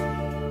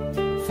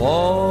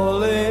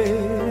falling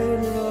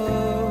in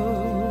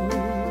love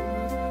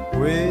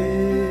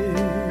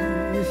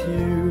with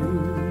you?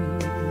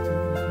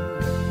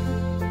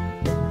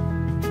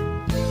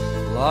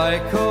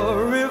 Like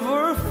a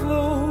river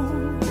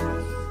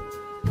flows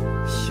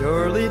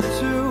surely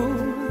to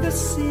the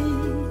sea,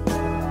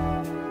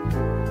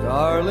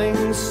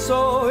 darling,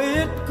 so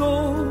it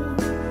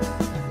goes.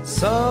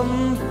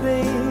 Some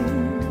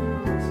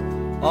things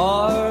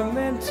are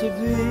meant to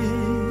be.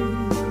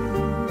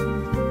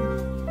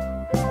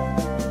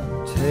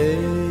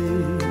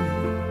 Take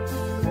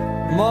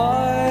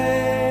my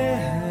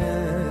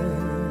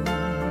hand,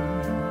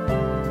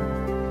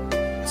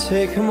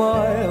 take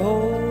my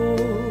whole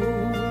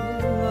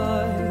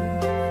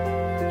life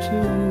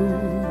too.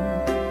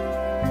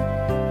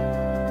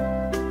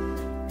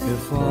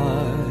 If I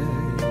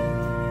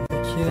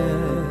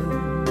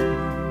can't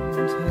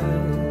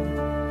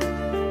help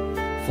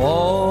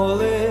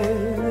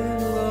falling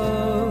in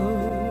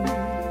love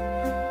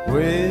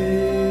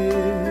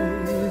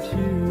with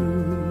you.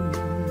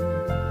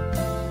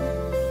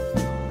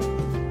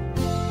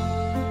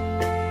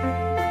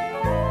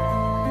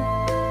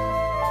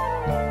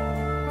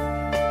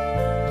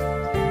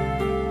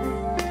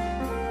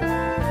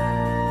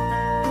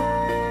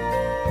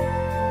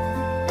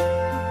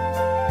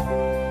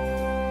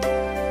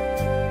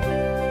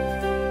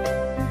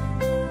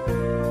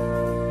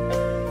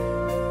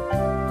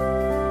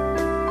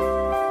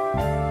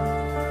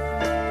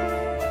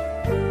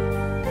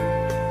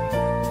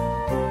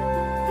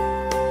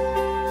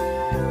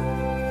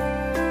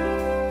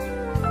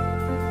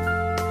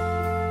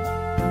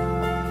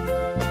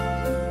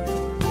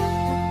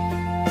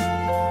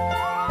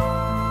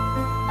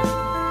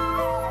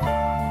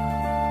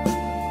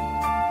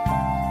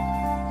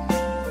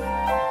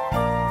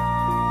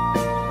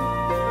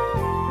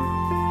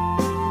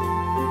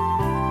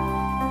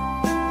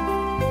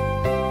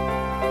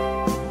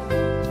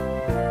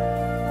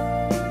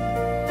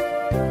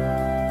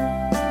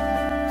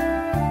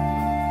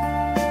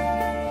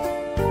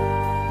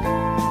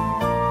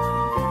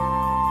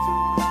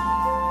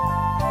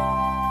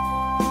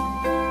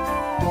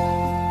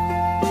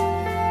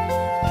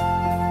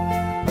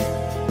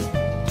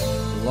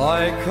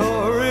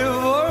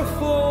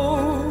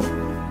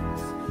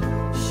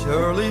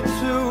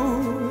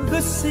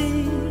 the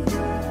sea.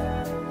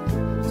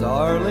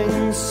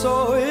 Darling,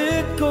 so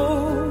it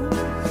goes.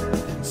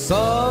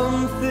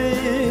 Some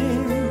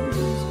things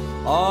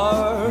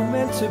are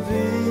meant to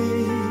be.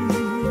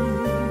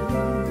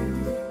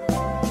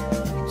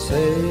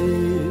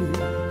 Take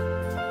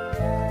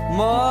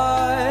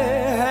my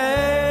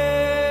hand,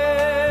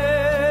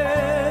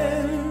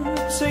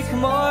 take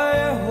my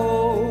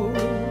whole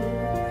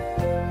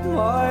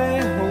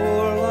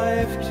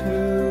life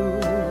too.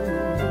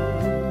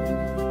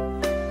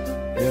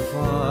 If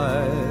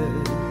I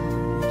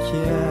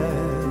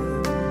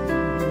can't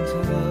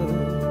help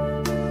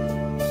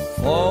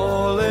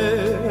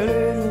falling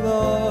in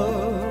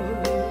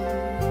love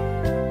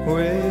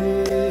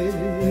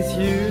with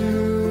you,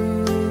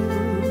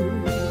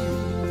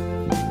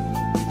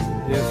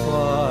 if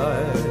I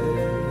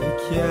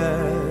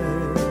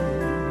can't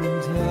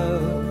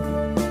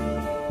help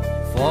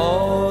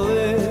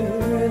falling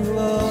in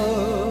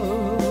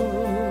love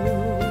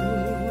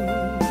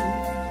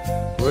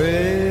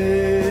with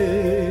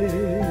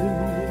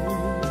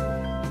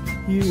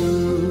you.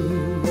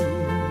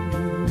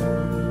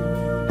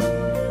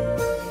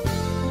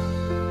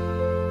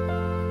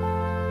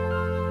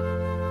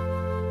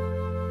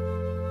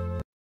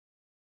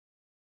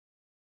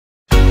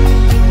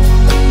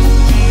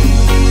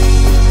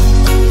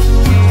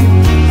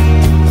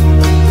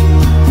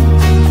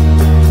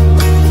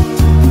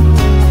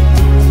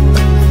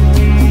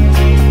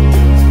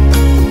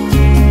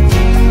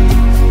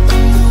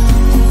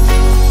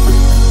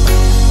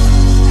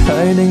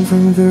 Hiding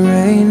from the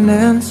rain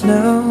and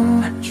snow,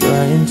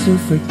 trying to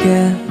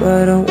forget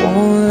but I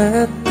won't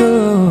let go.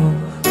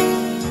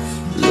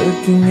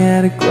 Looking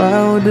at a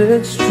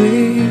crowded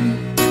street,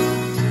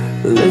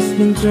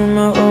 listening to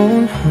my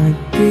own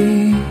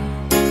heartbeat.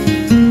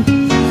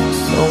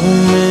 So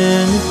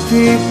many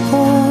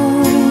people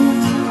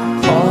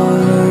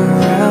all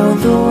around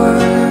the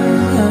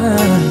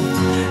world.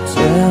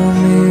 Tell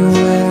me,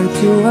 where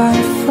do I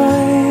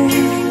find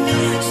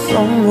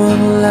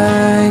someone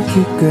like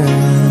you,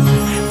 girl?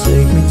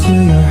 Take me to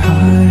your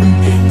heart,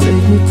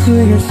 take me to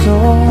your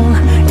soul.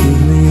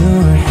 Give me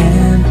your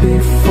hand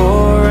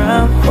before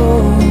I'm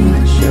old.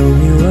 Show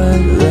me what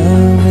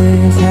love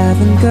is,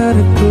 haven't got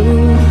a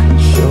clue.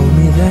 Show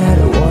me that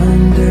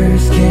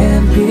wonders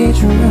can't be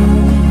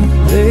true.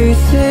 They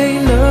say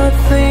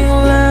nothing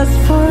lasts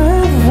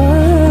forever.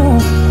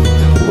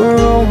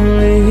 We're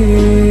only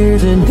here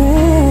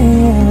today.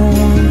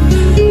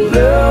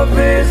 Love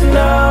is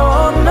now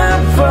or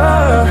never.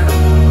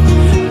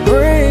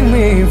 Bring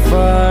me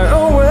far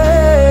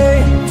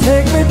away.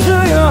 Take me to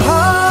your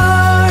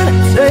heart,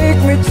 take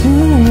me to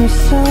your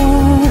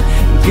soul.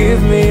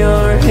 Give me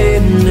your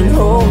hand and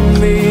hold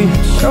me.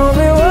 Show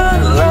me what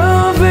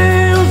love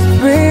is,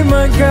 be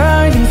my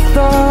guiding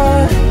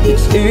star.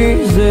 It's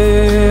easy,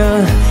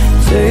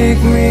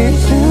 take me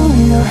to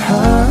your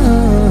heart.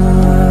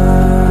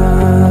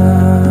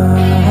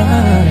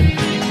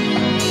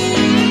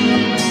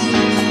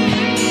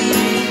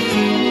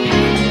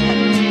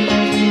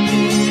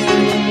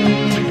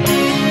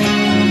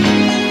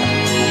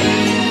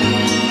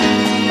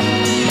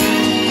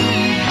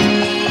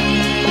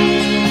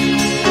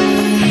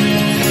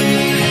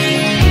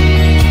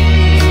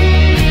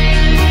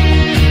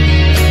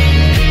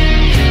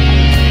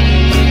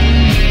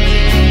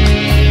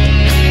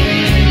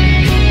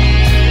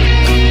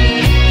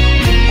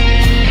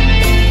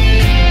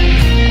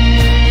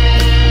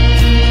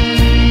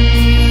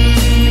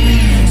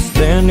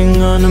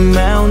 On a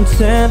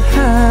mountain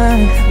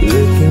high,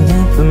 looking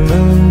at the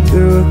moon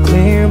through a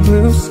clear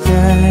blue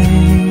sky.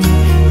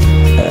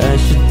 I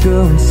should go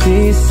and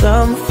see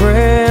some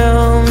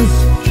friends,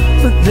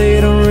 but they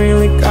don't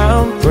really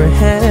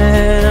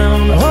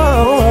comprehend.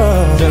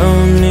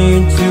 Don't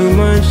need too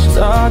much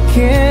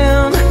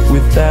talking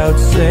without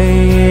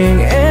saying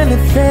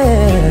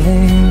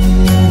anything.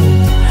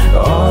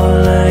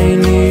 All I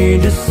need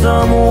is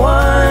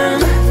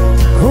someone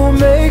who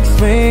makes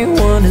me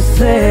wanna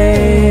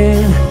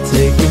sing.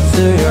 Take me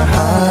to your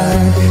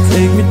heart,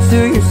 take me to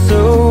your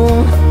soul.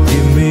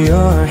 Give me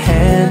your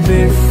hand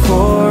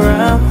before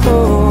I'm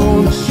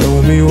old. Show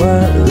me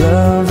what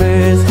love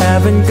is,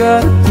 haven't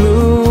got a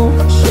clue.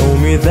 Show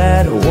me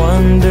that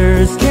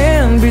wonders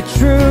can be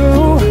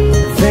true.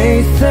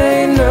 They say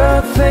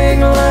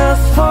nothing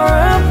lasts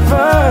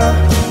forever.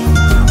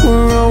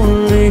 We're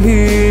only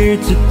here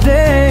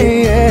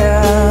today,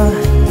 yeah.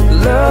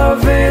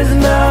 Love is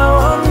now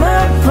or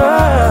never.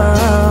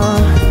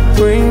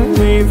 Bring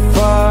me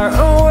far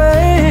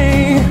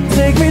away.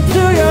 Take me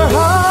to your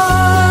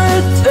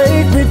heart,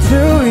 take me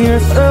to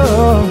your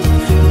soul.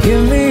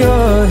 Give me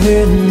your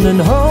hand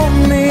and hold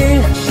me.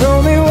 Show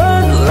me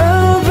what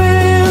love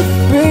is,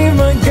 be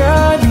my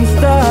guiding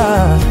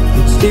star.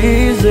 It's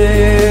easy,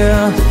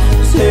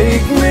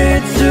 take me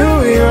to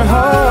your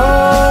heart.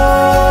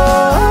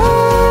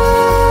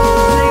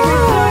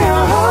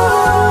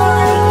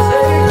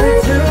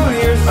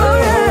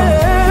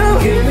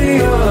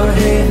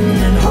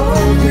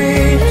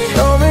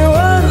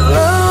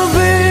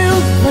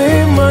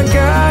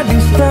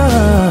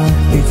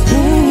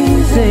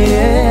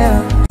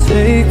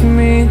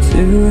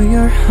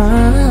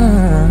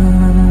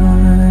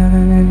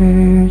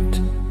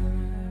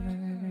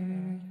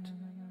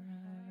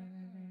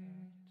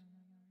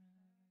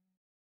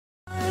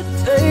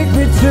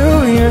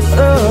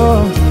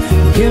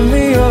 Give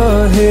me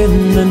your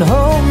hand and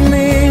hold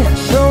me.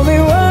 Show me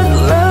what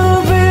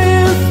love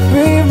is.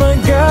 Be my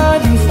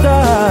guiding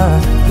star.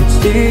 It's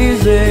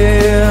easy.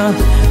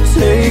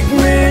 Take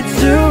me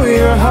to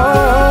your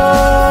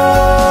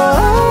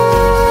heart.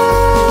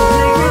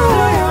 Take me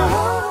to your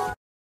heart.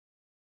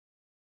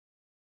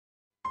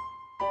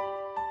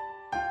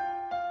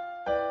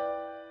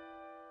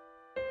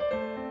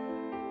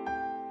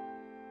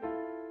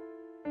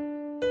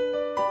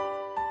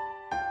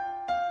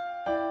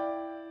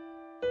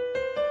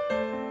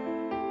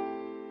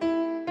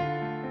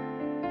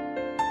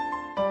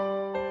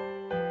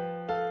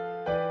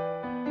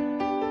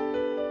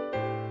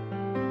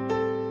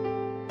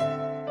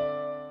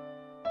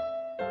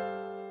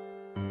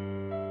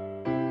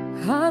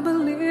 I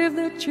believe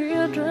the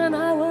children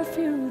are our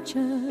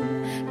future.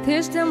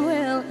 Teach them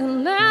well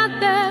and let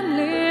them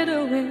lead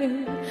the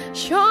way.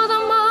 Show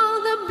them all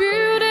the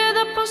beauty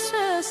they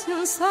possess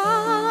inside.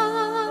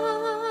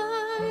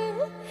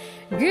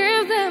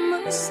 Give them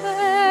a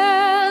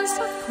sense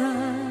of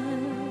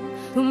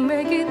pride to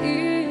make it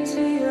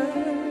easier.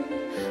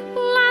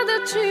 Let the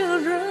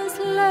children's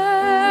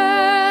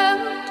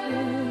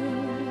laughter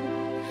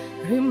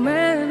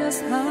remain as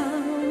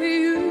how we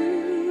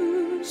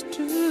used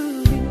to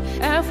be.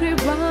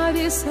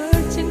 Everybody's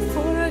searching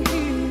for a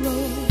hero.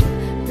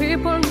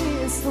 People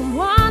need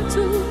someone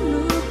to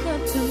look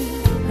up to.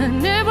 I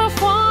never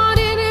found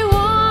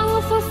anyone who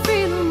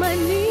fulfilled my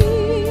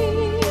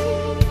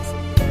needs.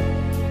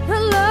 A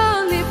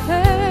lonely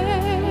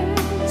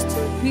place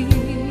to be,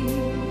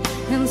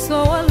 and so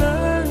I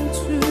learned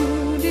to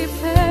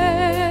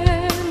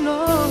depend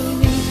on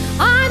you.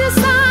 I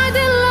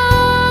decided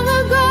long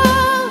ago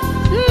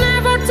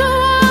never to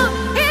walk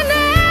in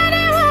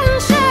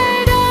anyone's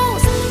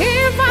shadows.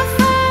 If I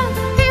fall,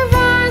 if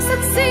I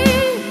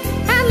succeed,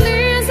 at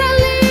least I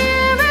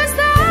live as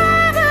I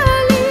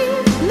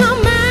believe. No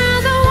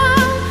matter what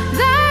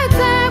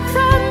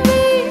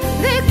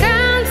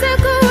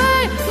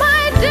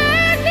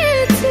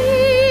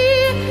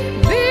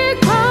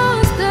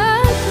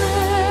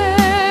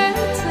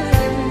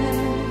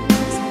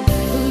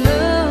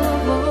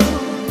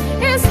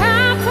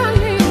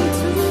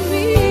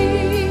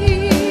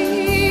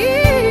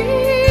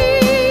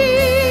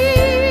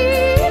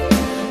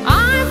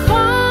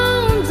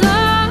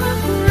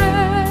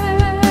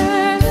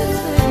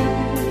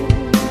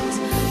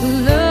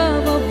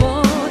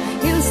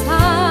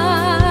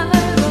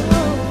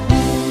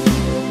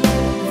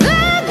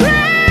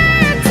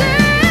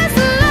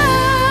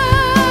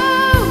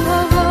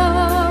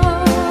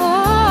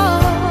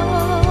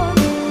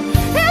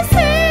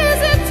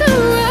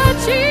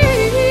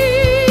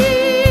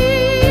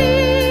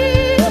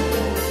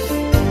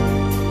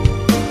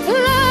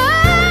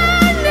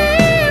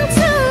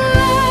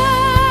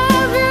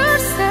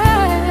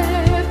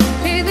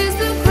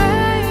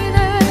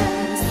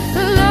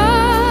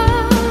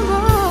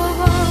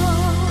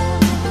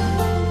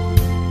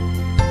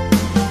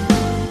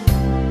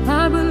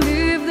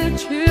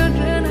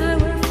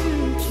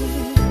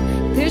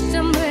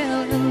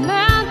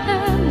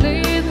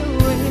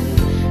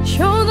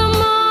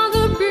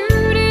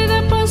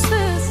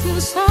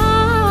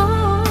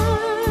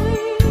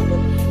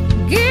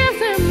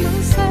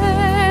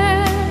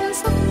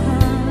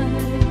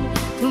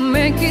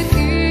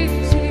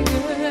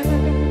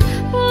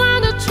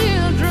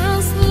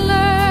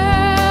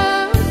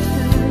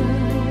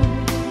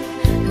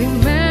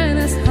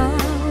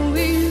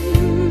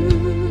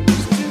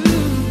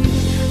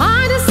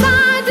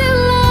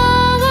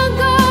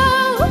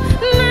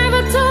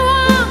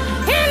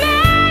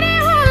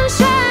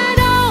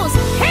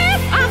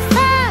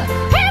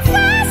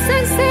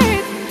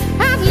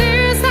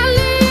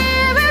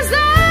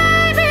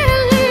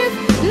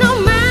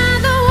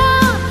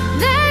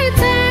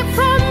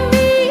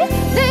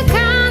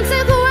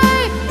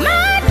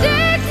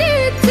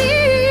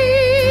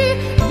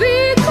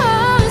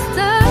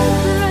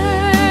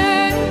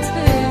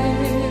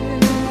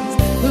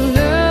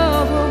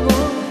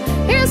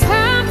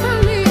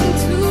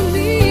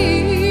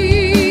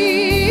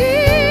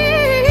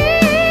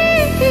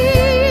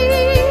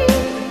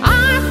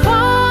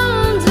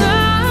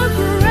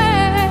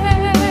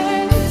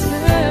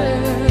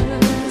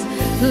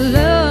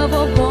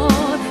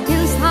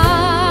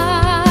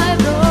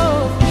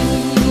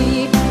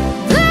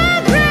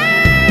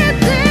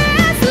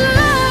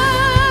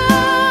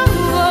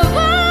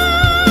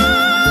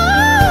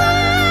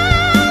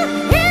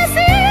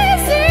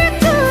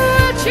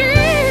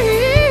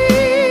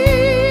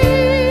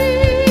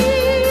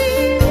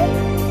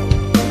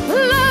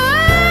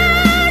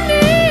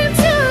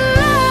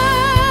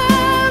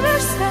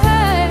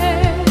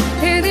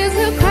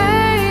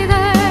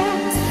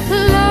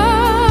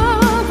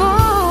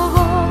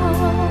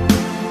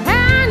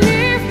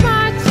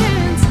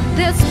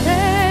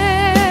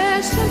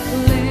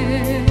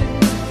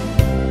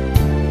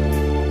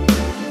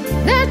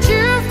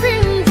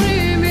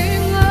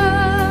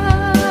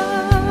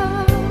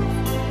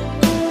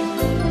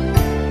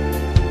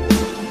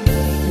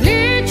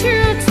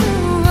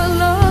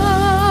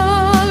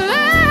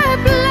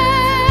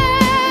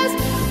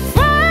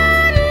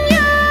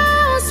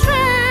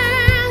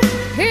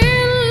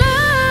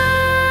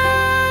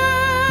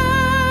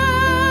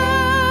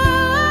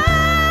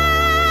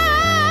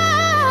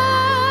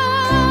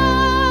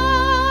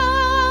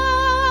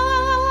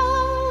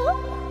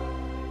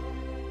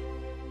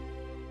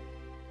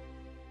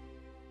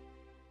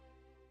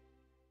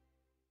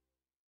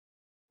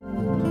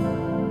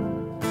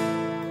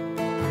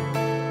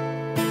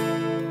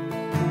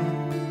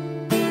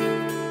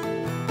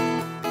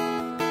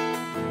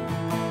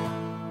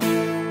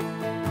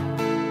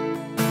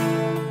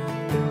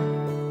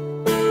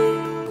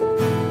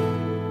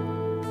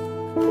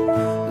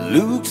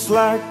Looks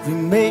like we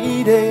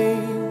made it.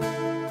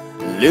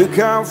 Look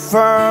how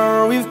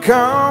far we've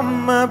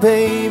come, my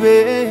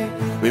baby.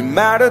 We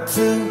might have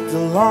took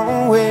the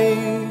long way.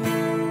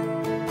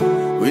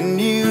 We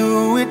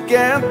knew we'd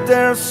get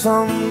there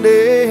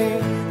someday.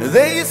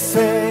 They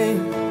say,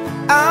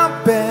 I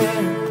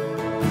bet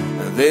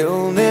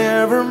they'll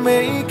never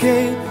make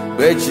it,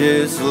 but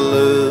just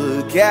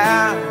look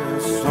at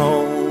us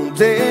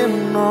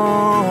holding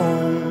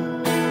on.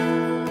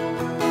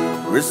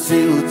 We're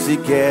still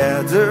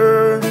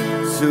together,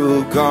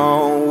 still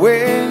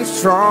going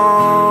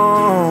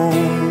strong.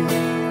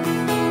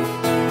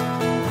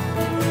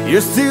 You're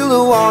still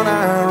the one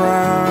I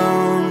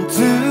run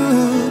to,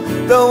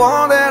 the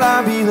one that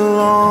I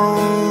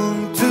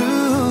belong to.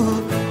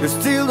 You're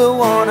still the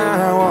one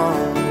I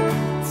want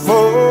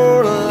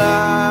for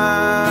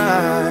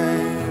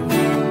life.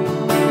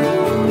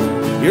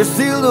 You're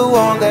still the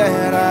one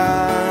that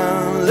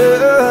I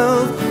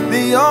love,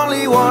 the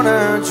only one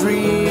I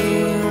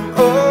dream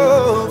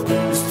of.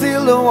 You're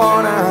still the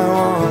one I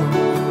want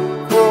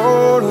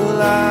for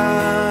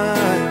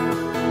life.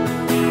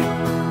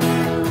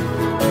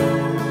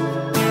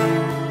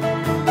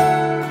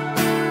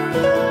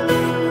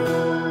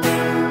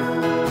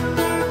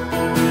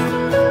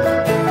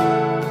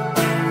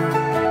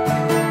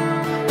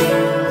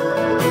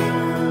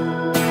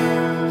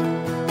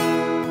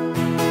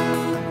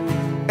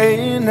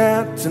 Ain't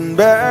nothing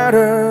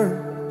better.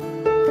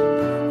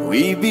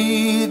 We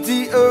beat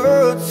the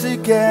earth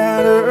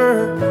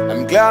together.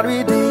 I'm glad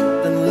we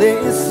didn't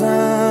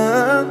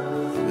listen.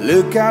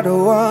 Look at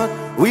what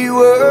we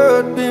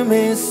would be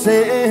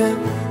missing.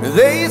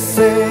 They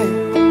say,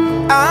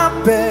 I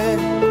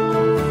bet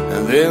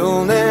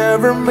they'll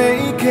never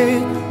make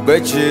it,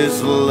 but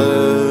just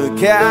look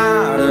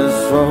at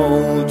us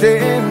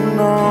holding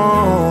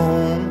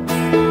on.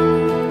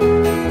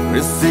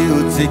 We're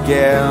still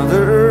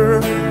together,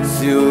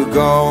 still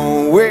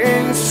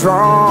going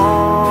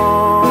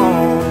strong.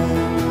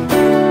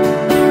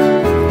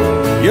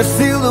 You're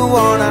still the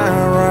one I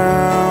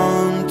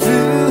run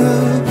to,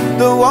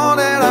 the one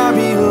that I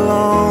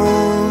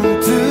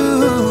belong to.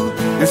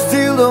 You're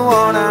still the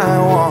one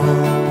I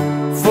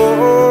want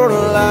for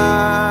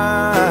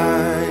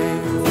life.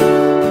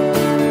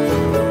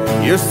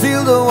 You're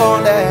still the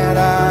one that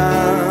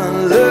I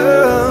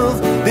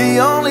love,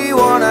 the only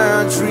one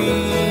I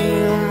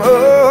dream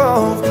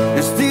of.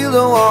 You're still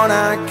the one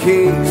I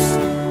kiss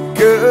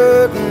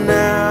goodnight.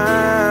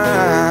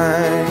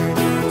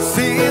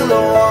 Still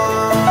the one.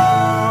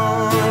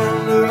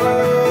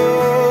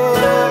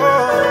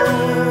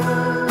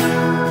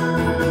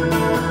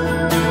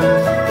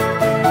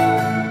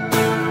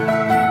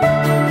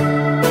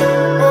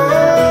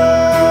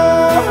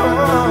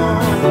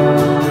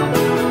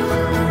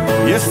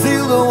 You're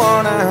still the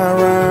one I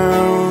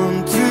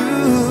run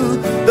to,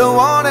 the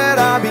one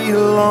that I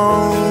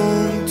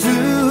belong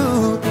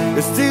to.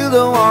 You're still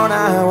the one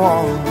I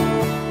want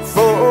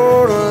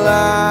for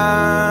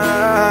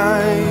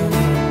life.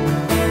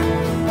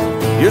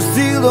 You're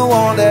still the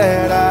one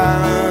that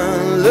I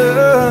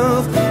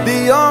love,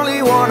 the only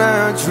one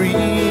I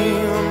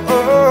dream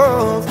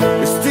of.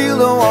 You're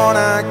still the one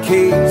I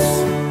kiss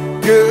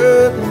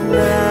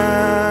goodnight.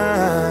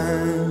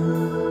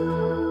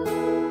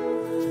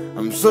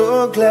 I'm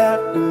so glad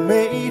we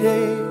made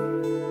it.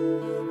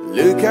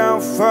 Look how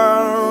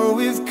far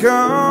we've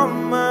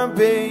come, my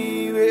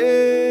baby.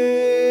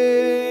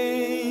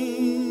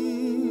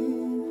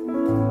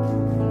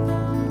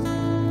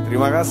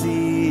 Terima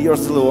kasih, You're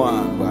Still the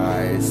One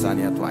by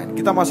Shania Twain.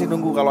 Kita masih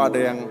nunggu kalau ada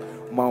yang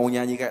mau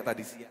nyanyi kayak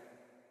tadi siang.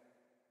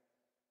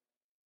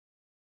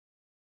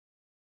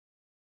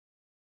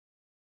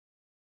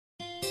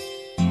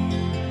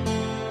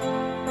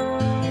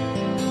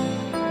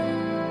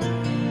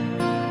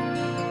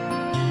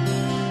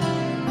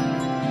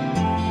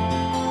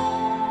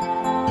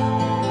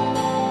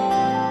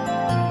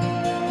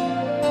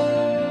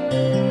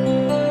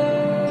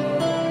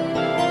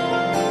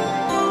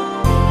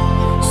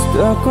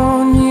 Stuck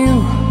on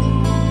you,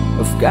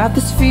 I've got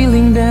this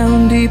feeling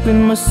down deep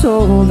in my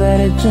soul that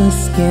I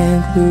just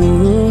can't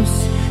lose.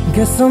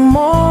 Guess I'm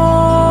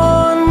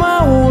on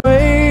my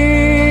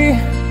way.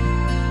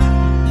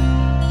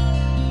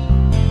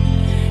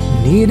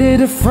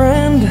 Needed a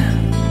friend,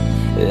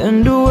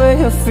 and the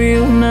way I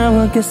feel now,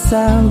 I guess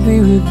I'll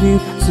be with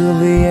you till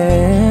the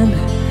end.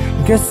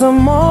 Guess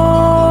I'm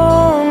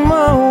on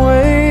my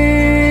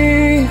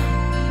way.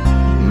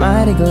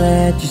 Mighty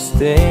glad you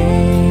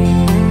stayed.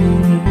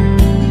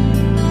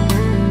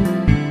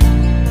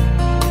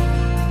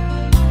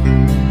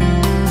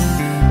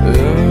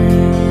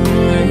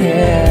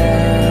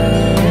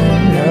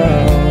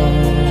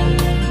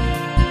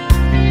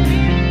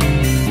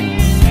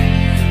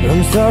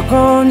 I'm stuck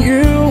on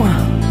you,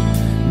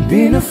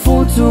 been a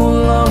fool too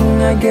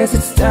long. I guess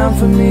it's time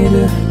for me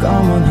to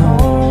come on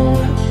home.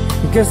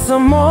 Guess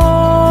I'm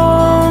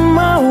on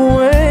my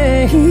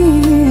way.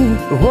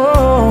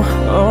 Whoa,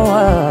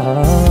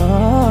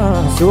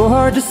 oh, so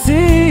hard to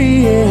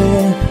see,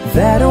 yeah.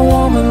 that a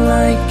woman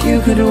like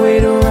you could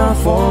wait around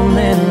for a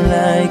man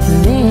like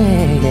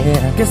me.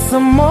 Yeah, guess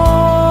I'm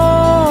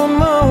on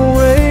my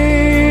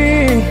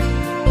way.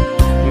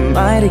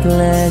 Mighty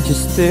glad you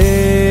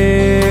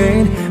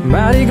stayed,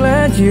 mighty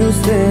glad you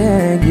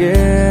stayed,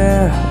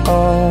 yeah.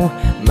 Oh,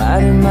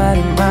 mighty,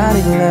 mighty,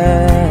 mighty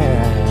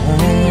glad.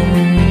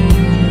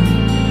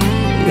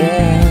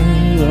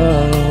 Yeah, oh,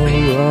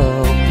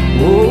 oh,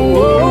 oh,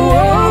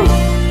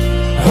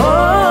 oh.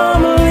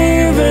 I'm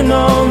leaving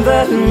on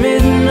that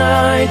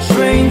midnight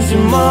train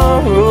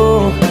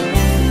tomorrow,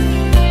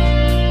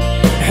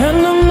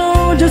 and I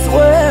know just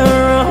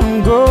where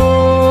I'm going.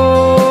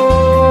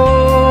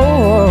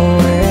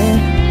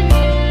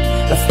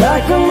 I've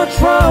packed up my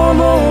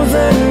troubles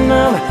and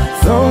I've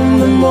thrown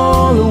them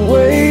all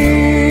away.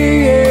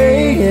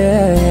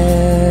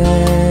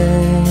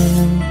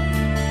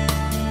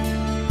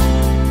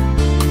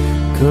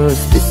 Cause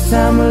this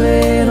time,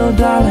 little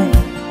darling,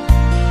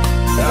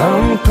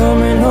 I'm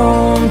coming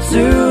home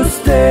to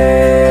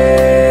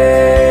stay.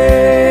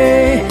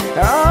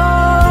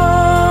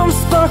 I'm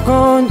stuck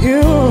on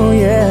you,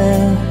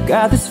 yeah.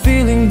 Got this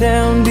feeling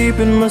down deep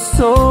in my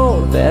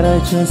soul that I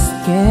just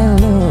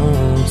can't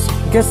lose.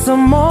 Guess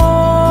I'm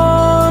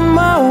on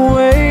my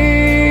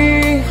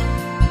way.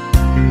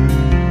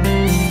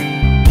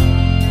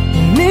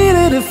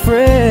 Needed a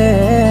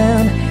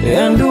friend,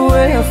 and the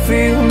way I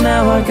feel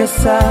now, I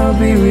guess I'll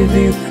be with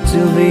you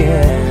till the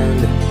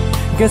end.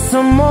 Guess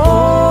I'm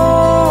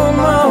on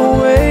my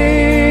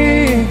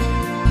way.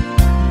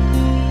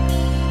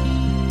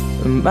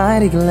 I'm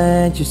mighty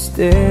glad you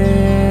stayed.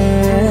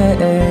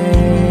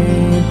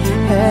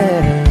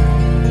 Hey.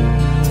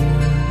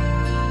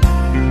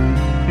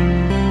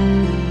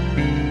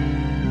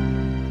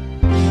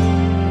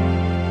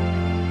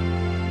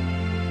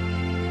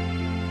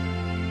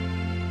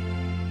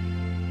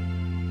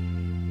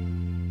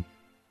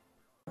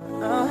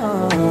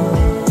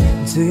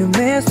 Do you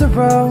miss the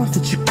road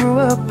that you grew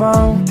up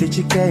on? Did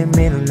you get your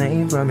middle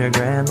name from your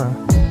grandma?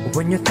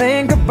 When you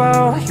think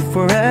about you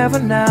forever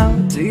now,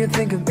 do you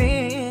think of me?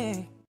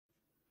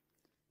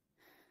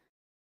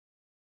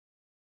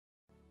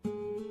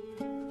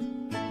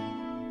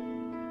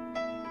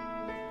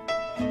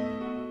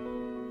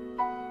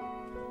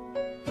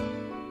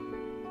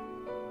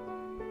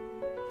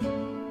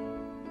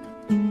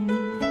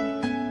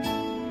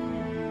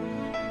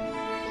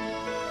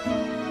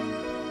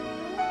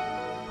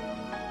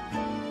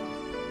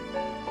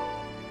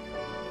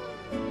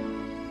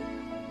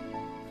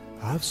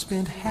 I've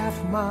spent half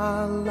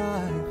my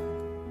life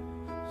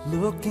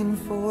looking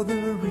for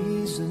the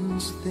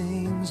reasons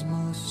things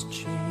must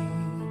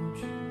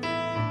change,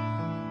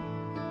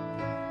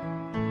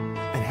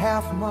 and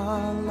half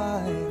my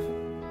life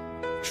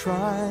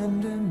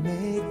trying to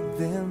make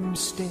them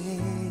stay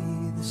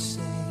the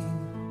same.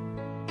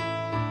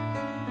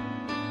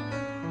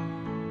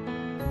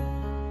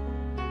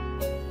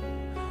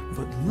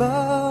 But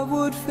love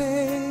would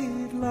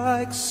fade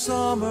like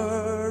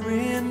summer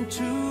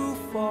into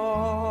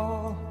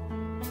fall.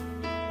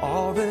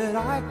 All that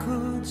I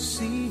could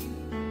see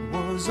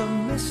was a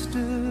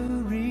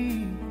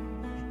mystery.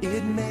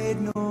 It made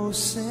no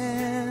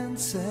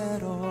sense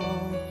at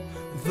all.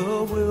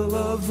 The will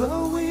of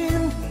the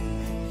wind,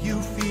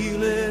 you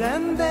feel it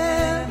and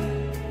then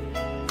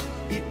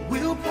it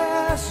will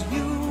pass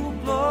you,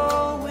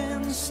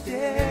 blowing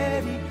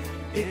steady.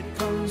 It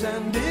comes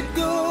and it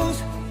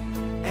goes,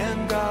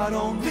 and God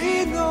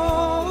only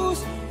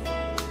knows.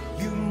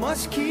 You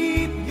must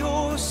keep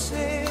your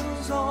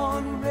sails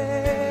on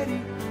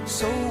ready,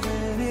 so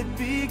when it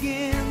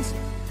begins,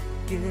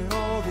 get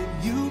all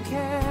that you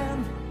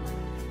can.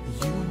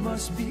 You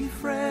must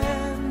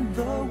befriend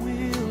the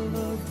will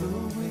of the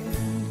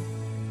wind.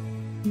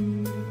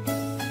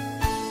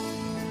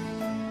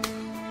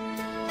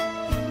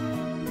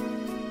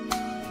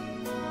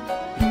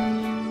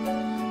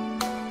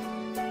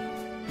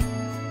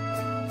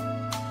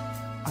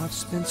 I've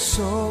spent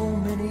so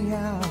many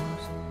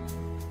hours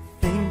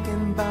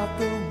thinking about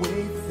the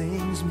way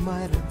things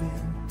might have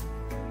been,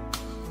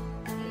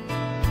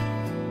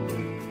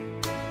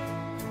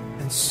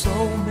 and so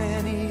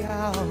many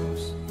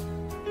hours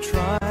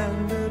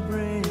trying to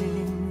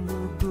bring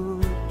the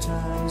good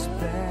times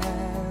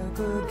back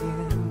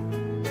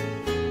again.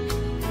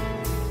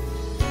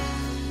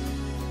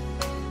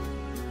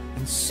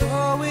 And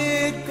so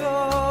it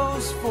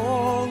goes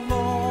for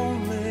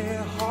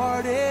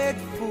lonely-hearted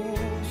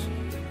fools.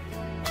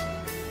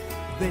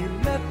 They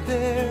let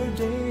their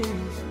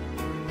days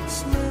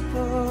slip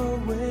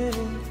away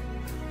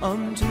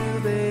until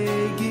they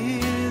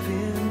give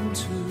in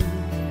to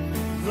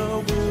the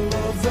will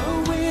of the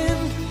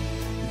wind.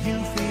 You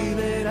feel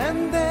it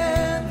and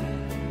then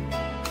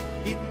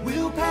it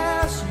will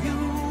pass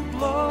you,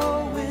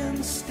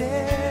 blowing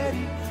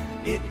steady.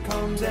 It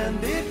comes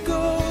and it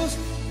goes,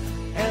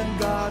 and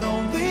God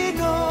only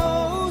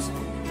knows.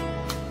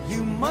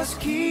 You must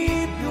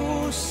keep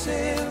your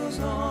sails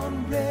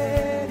on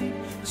ready,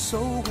 so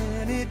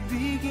when it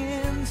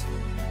begins,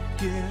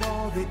 get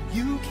all that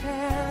you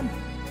can.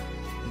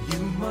 You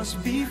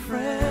must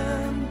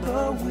befriend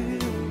the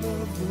will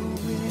the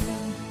wind.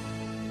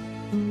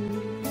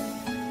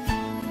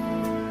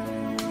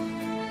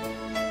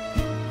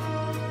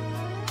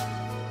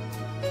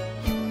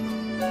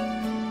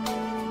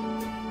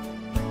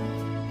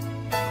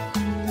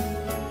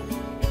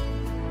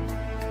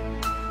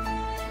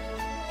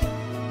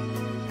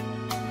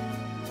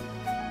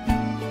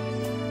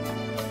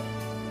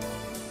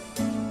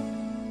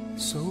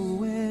 So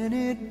when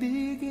it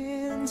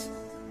begins,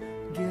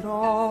 get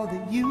all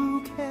that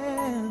you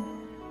can.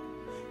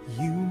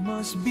 You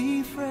must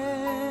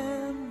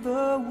befriend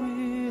the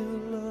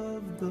will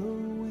of the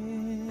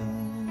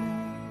wind.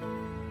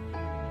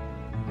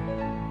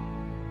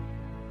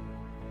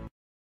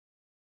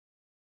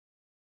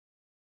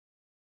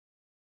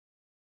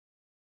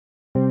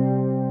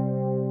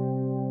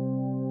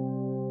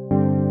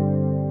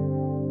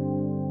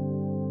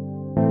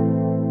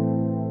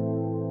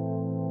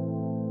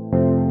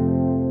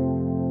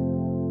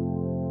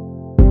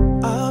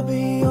 I'll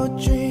be your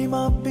dream,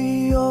 I'll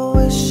be your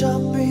wish,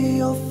 I'll be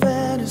your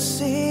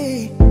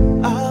fantasy.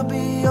 I'll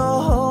be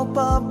your hope,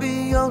 I'll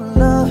be your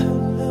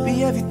love,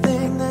 be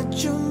everything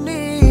that you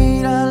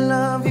need. I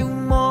love you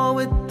more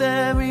with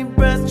every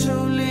breath,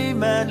 truly,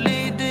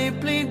 madly,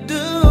 deeply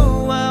do.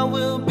 I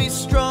will be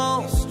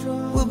strong,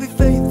 will be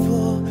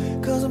faithful,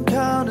 cause I'm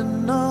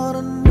counting on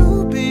a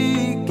new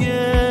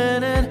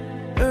beginning,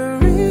 a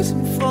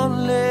reason for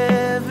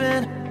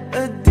living,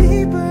 a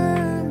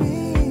deeper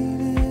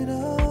meaning.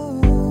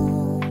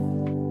 Oh,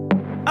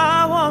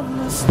 I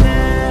wanna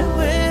stand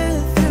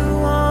with you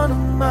on a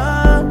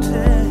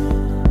mountain.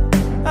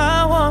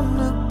 I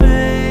wanna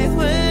bathe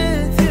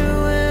with you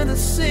in the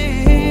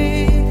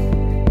sea.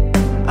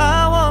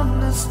 I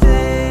wanna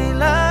stay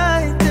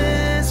like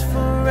this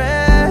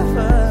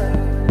forever,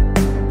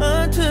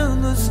 until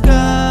the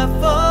sky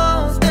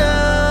falls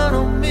down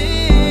on me.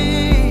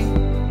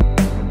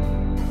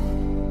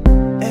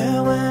 And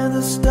when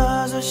the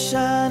stars are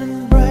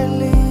shining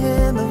brightly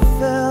in the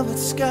velvet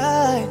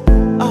sky,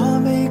 I'll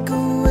make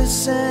a wish,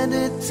 send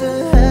it to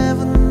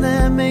heaven,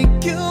 and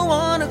make you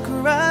wanna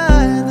cry.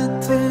 The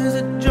tears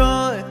of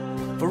joy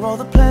for all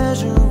the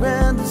pleasure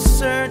and the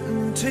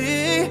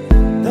certainty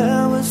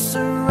that we're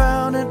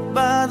surrounded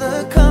by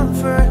the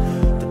comfort,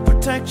 the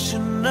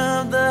protection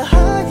of the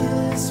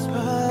highest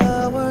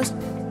powers.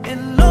 In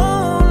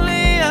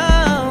lonely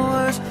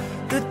hours,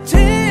 the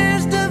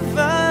tears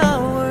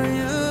devour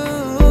you.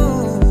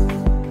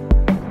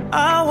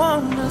 I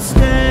wanna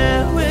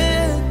stand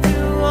with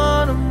you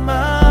on a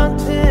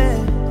mountain.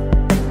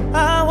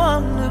 I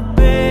wanna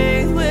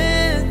bathe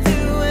with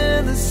you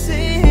in the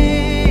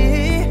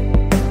sea.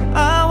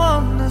 I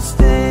wanna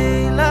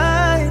stay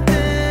like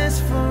this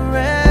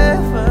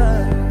forever,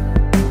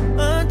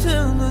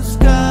 until the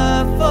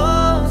sky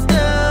falls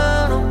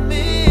down on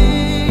me.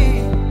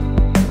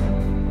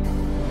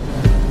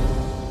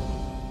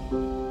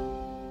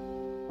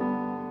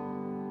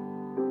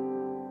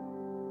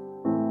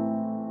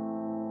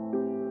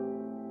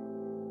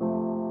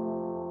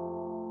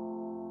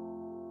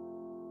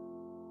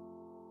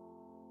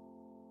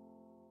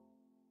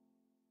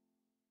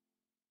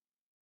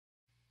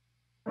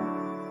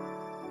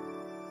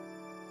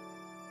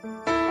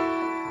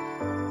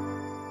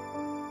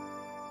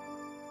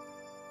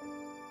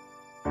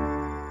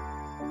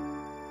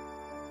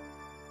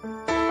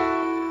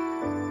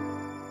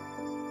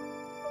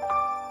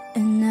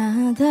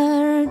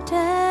 Another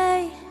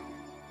day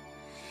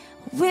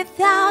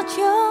without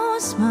your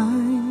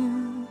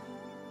smile.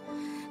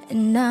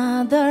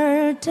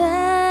 Another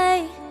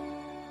day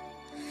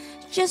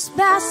just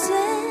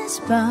passes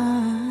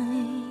by.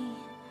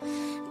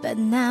 But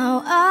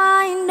now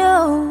I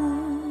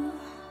know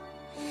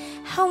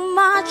how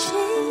much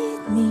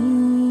it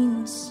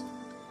means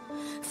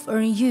for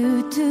you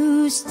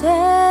to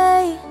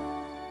stay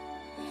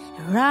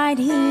right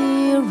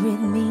here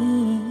with me.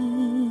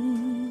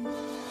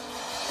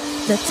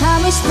 The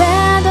time we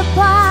spend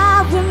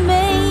apart will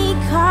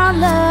make our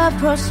love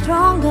grow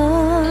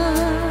stronger.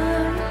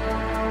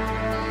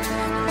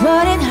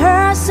 But it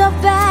hurts so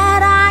bad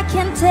I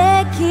can't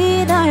take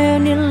it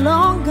any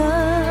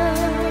longer.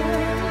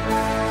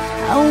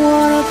 I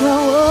wanna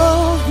grow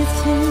old with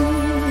you.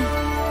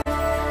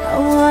 I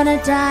wanna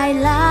die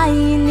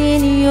lying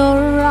in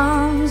your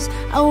arms.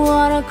 I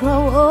wanna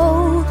grow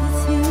old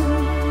with you.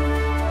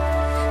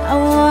 I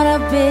wanna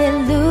be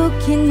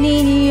looking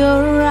in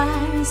your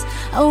eyes.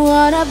 I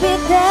wanna be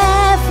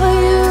there for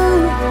you,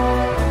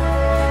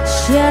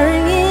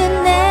 sharing in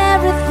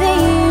everything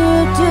you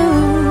do.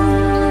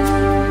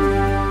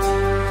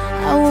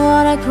 I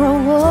wanna grow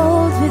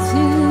old with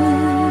you.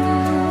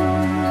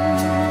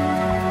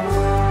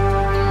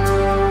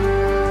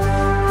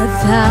 A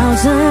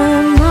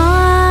thousand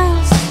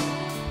miles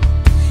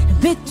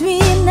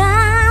between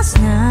us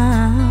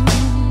now.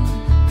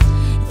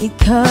 It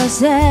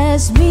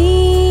causes me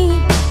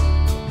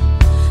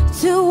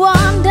to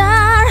wonder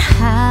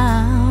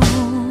how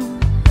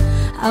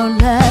our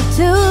love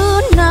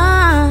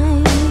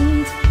tonight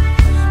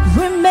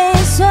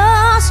remains so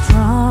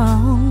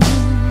strong.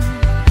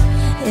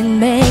 It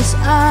makes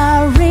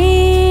our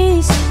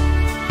wrist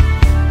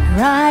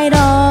right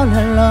all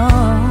along.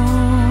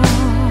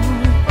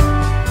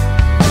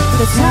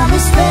 Time we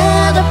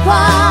spent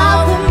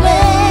apart will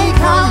make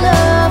our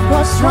love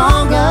grow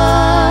stronger.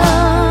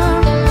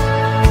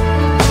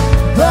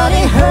 But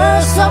it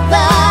hurts so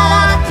bad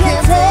I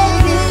can't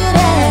take it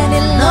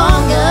any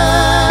longer.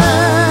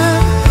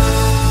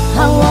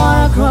 I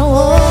wanna grow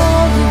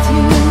old with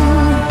you.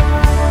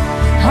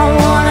 I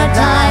wanna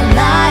die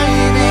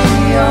lying in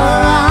your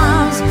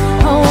arms.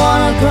 I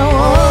wanna grow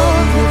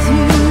old with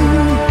you.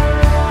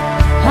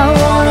 I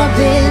wanna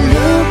be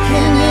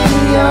looking in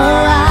your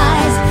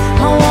eyes.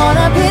 I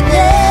wanna be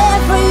there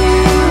for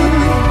you,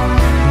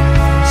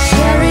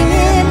 sharing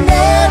in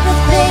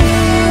everything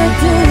you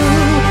do.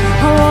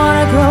 I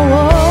wanna grow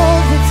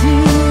old with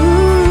you.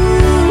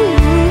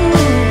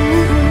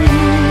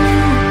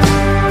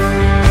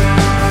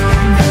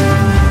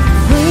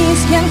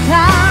 Things can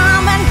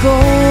come and go,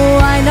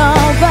 I know,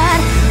 but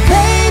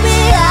baby,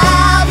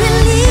 I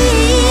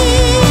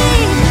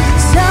believe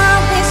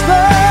something's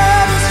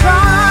further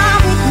strong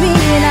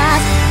between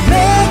us.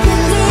 Make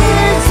it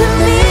clear to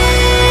me.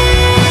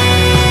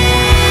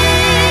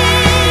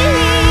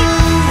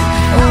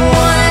 I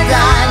wanna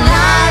die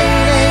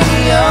lying in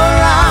your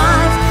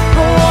arms.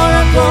 I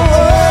wanna go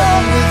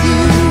home with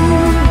you.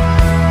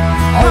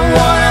 I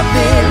wanna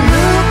be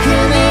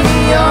looking in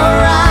your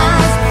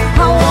eyes.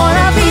 I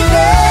wanna be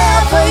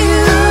there for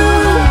you,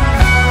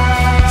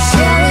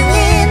 sharing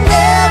in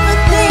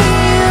everything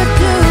you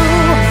do.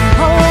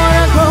 I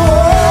wanna go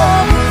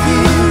home with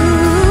you.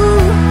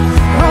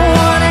 I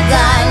wanna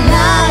die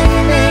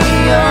lying in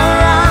your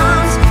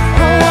arms.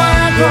 I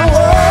wanna go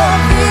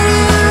home with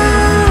you.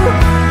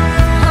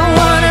 I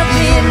wanna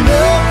be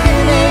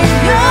looking in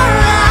your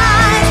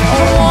eyes.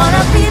 I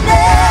wanna be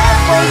there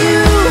for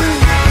you,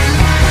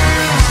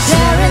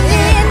 sharing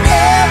in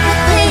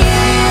everything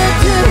you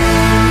do.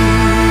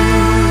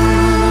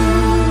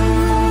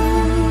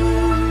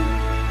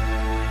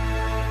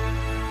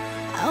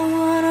 I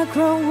wanna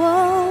grow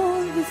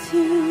old with you.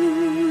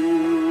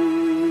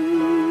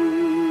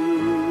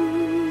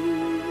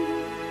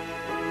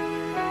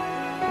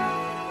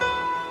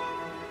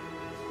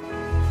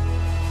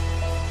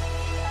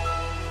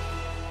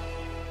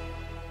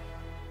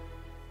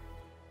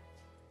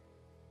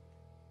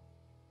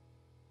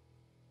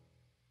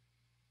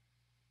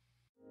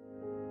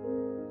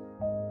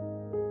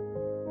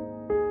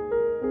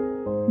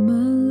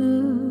 My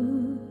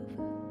love,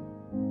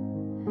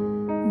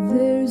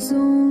 there's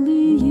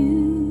only you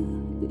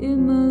in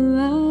my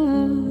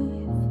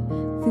life,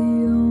 the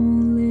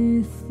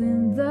only thing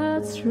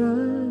that's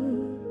right.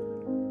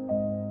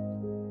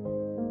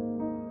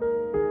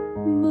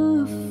 My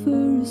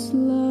first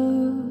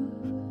love,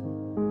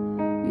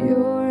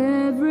 your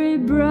every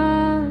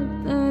breath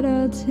that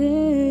I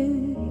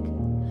take,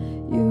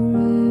 your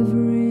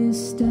every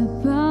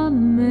step I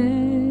make.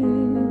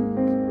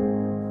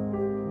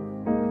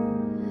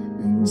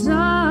 And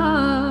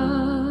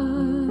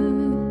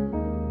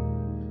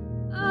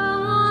I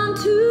want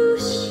to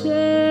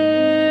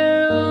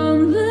share all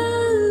my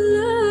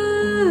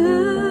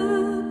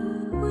love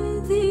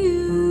with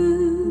you.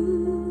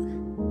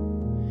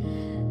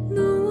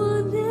 No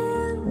one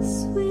else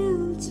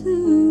will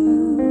do.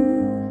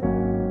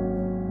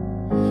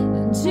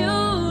 And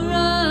your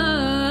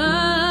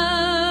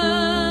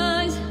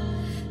eyes,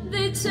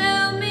 they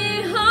tell me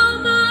how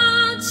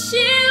much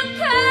you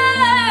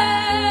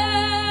care.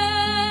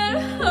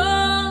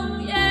 Oh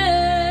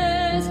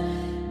yes,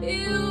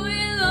 you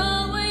will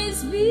always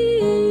be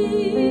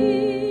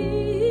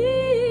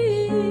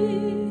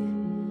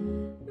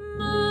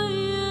my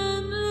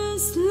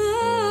endless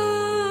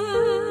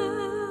love.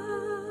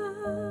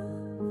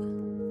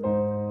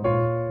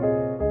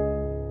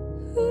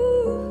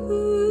 Ooh,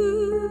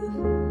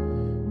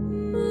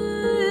 my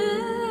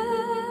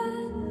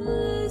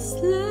endless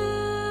love.